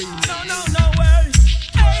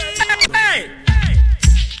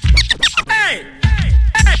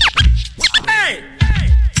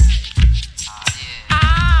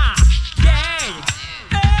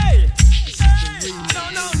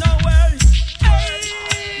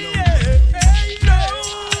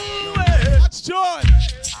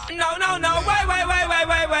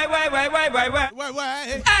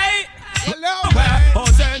 Hey. Oh,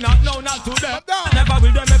 say not, no, not to them. Never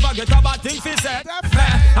will them ever get a bad thing fi say.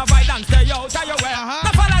 Have I done stay out of your way?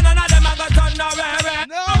 No follow none of them and go turn nowhere.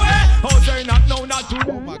 Oh, say not, no, not to them.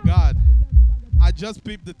 Oh my God. I just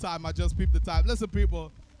peeped the time. Listen,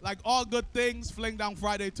 people, like all good things, Fling Down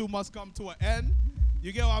Friday 2 must come to an end.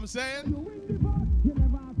 You get what I'm saying?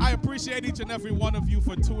 I appreciate each and every one of you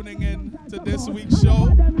for tuning in to this week's show.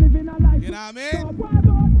 You know what I mean?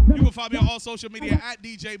 You can find me on all social media at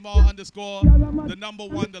DJ Mal _ the number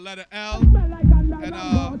 1, the letter L. And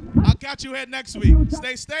I'll catch you here next week.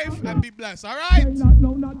 Stay safe and be blessed, all right?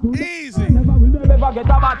 Easy. Never get a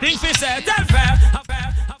bad thing fi say.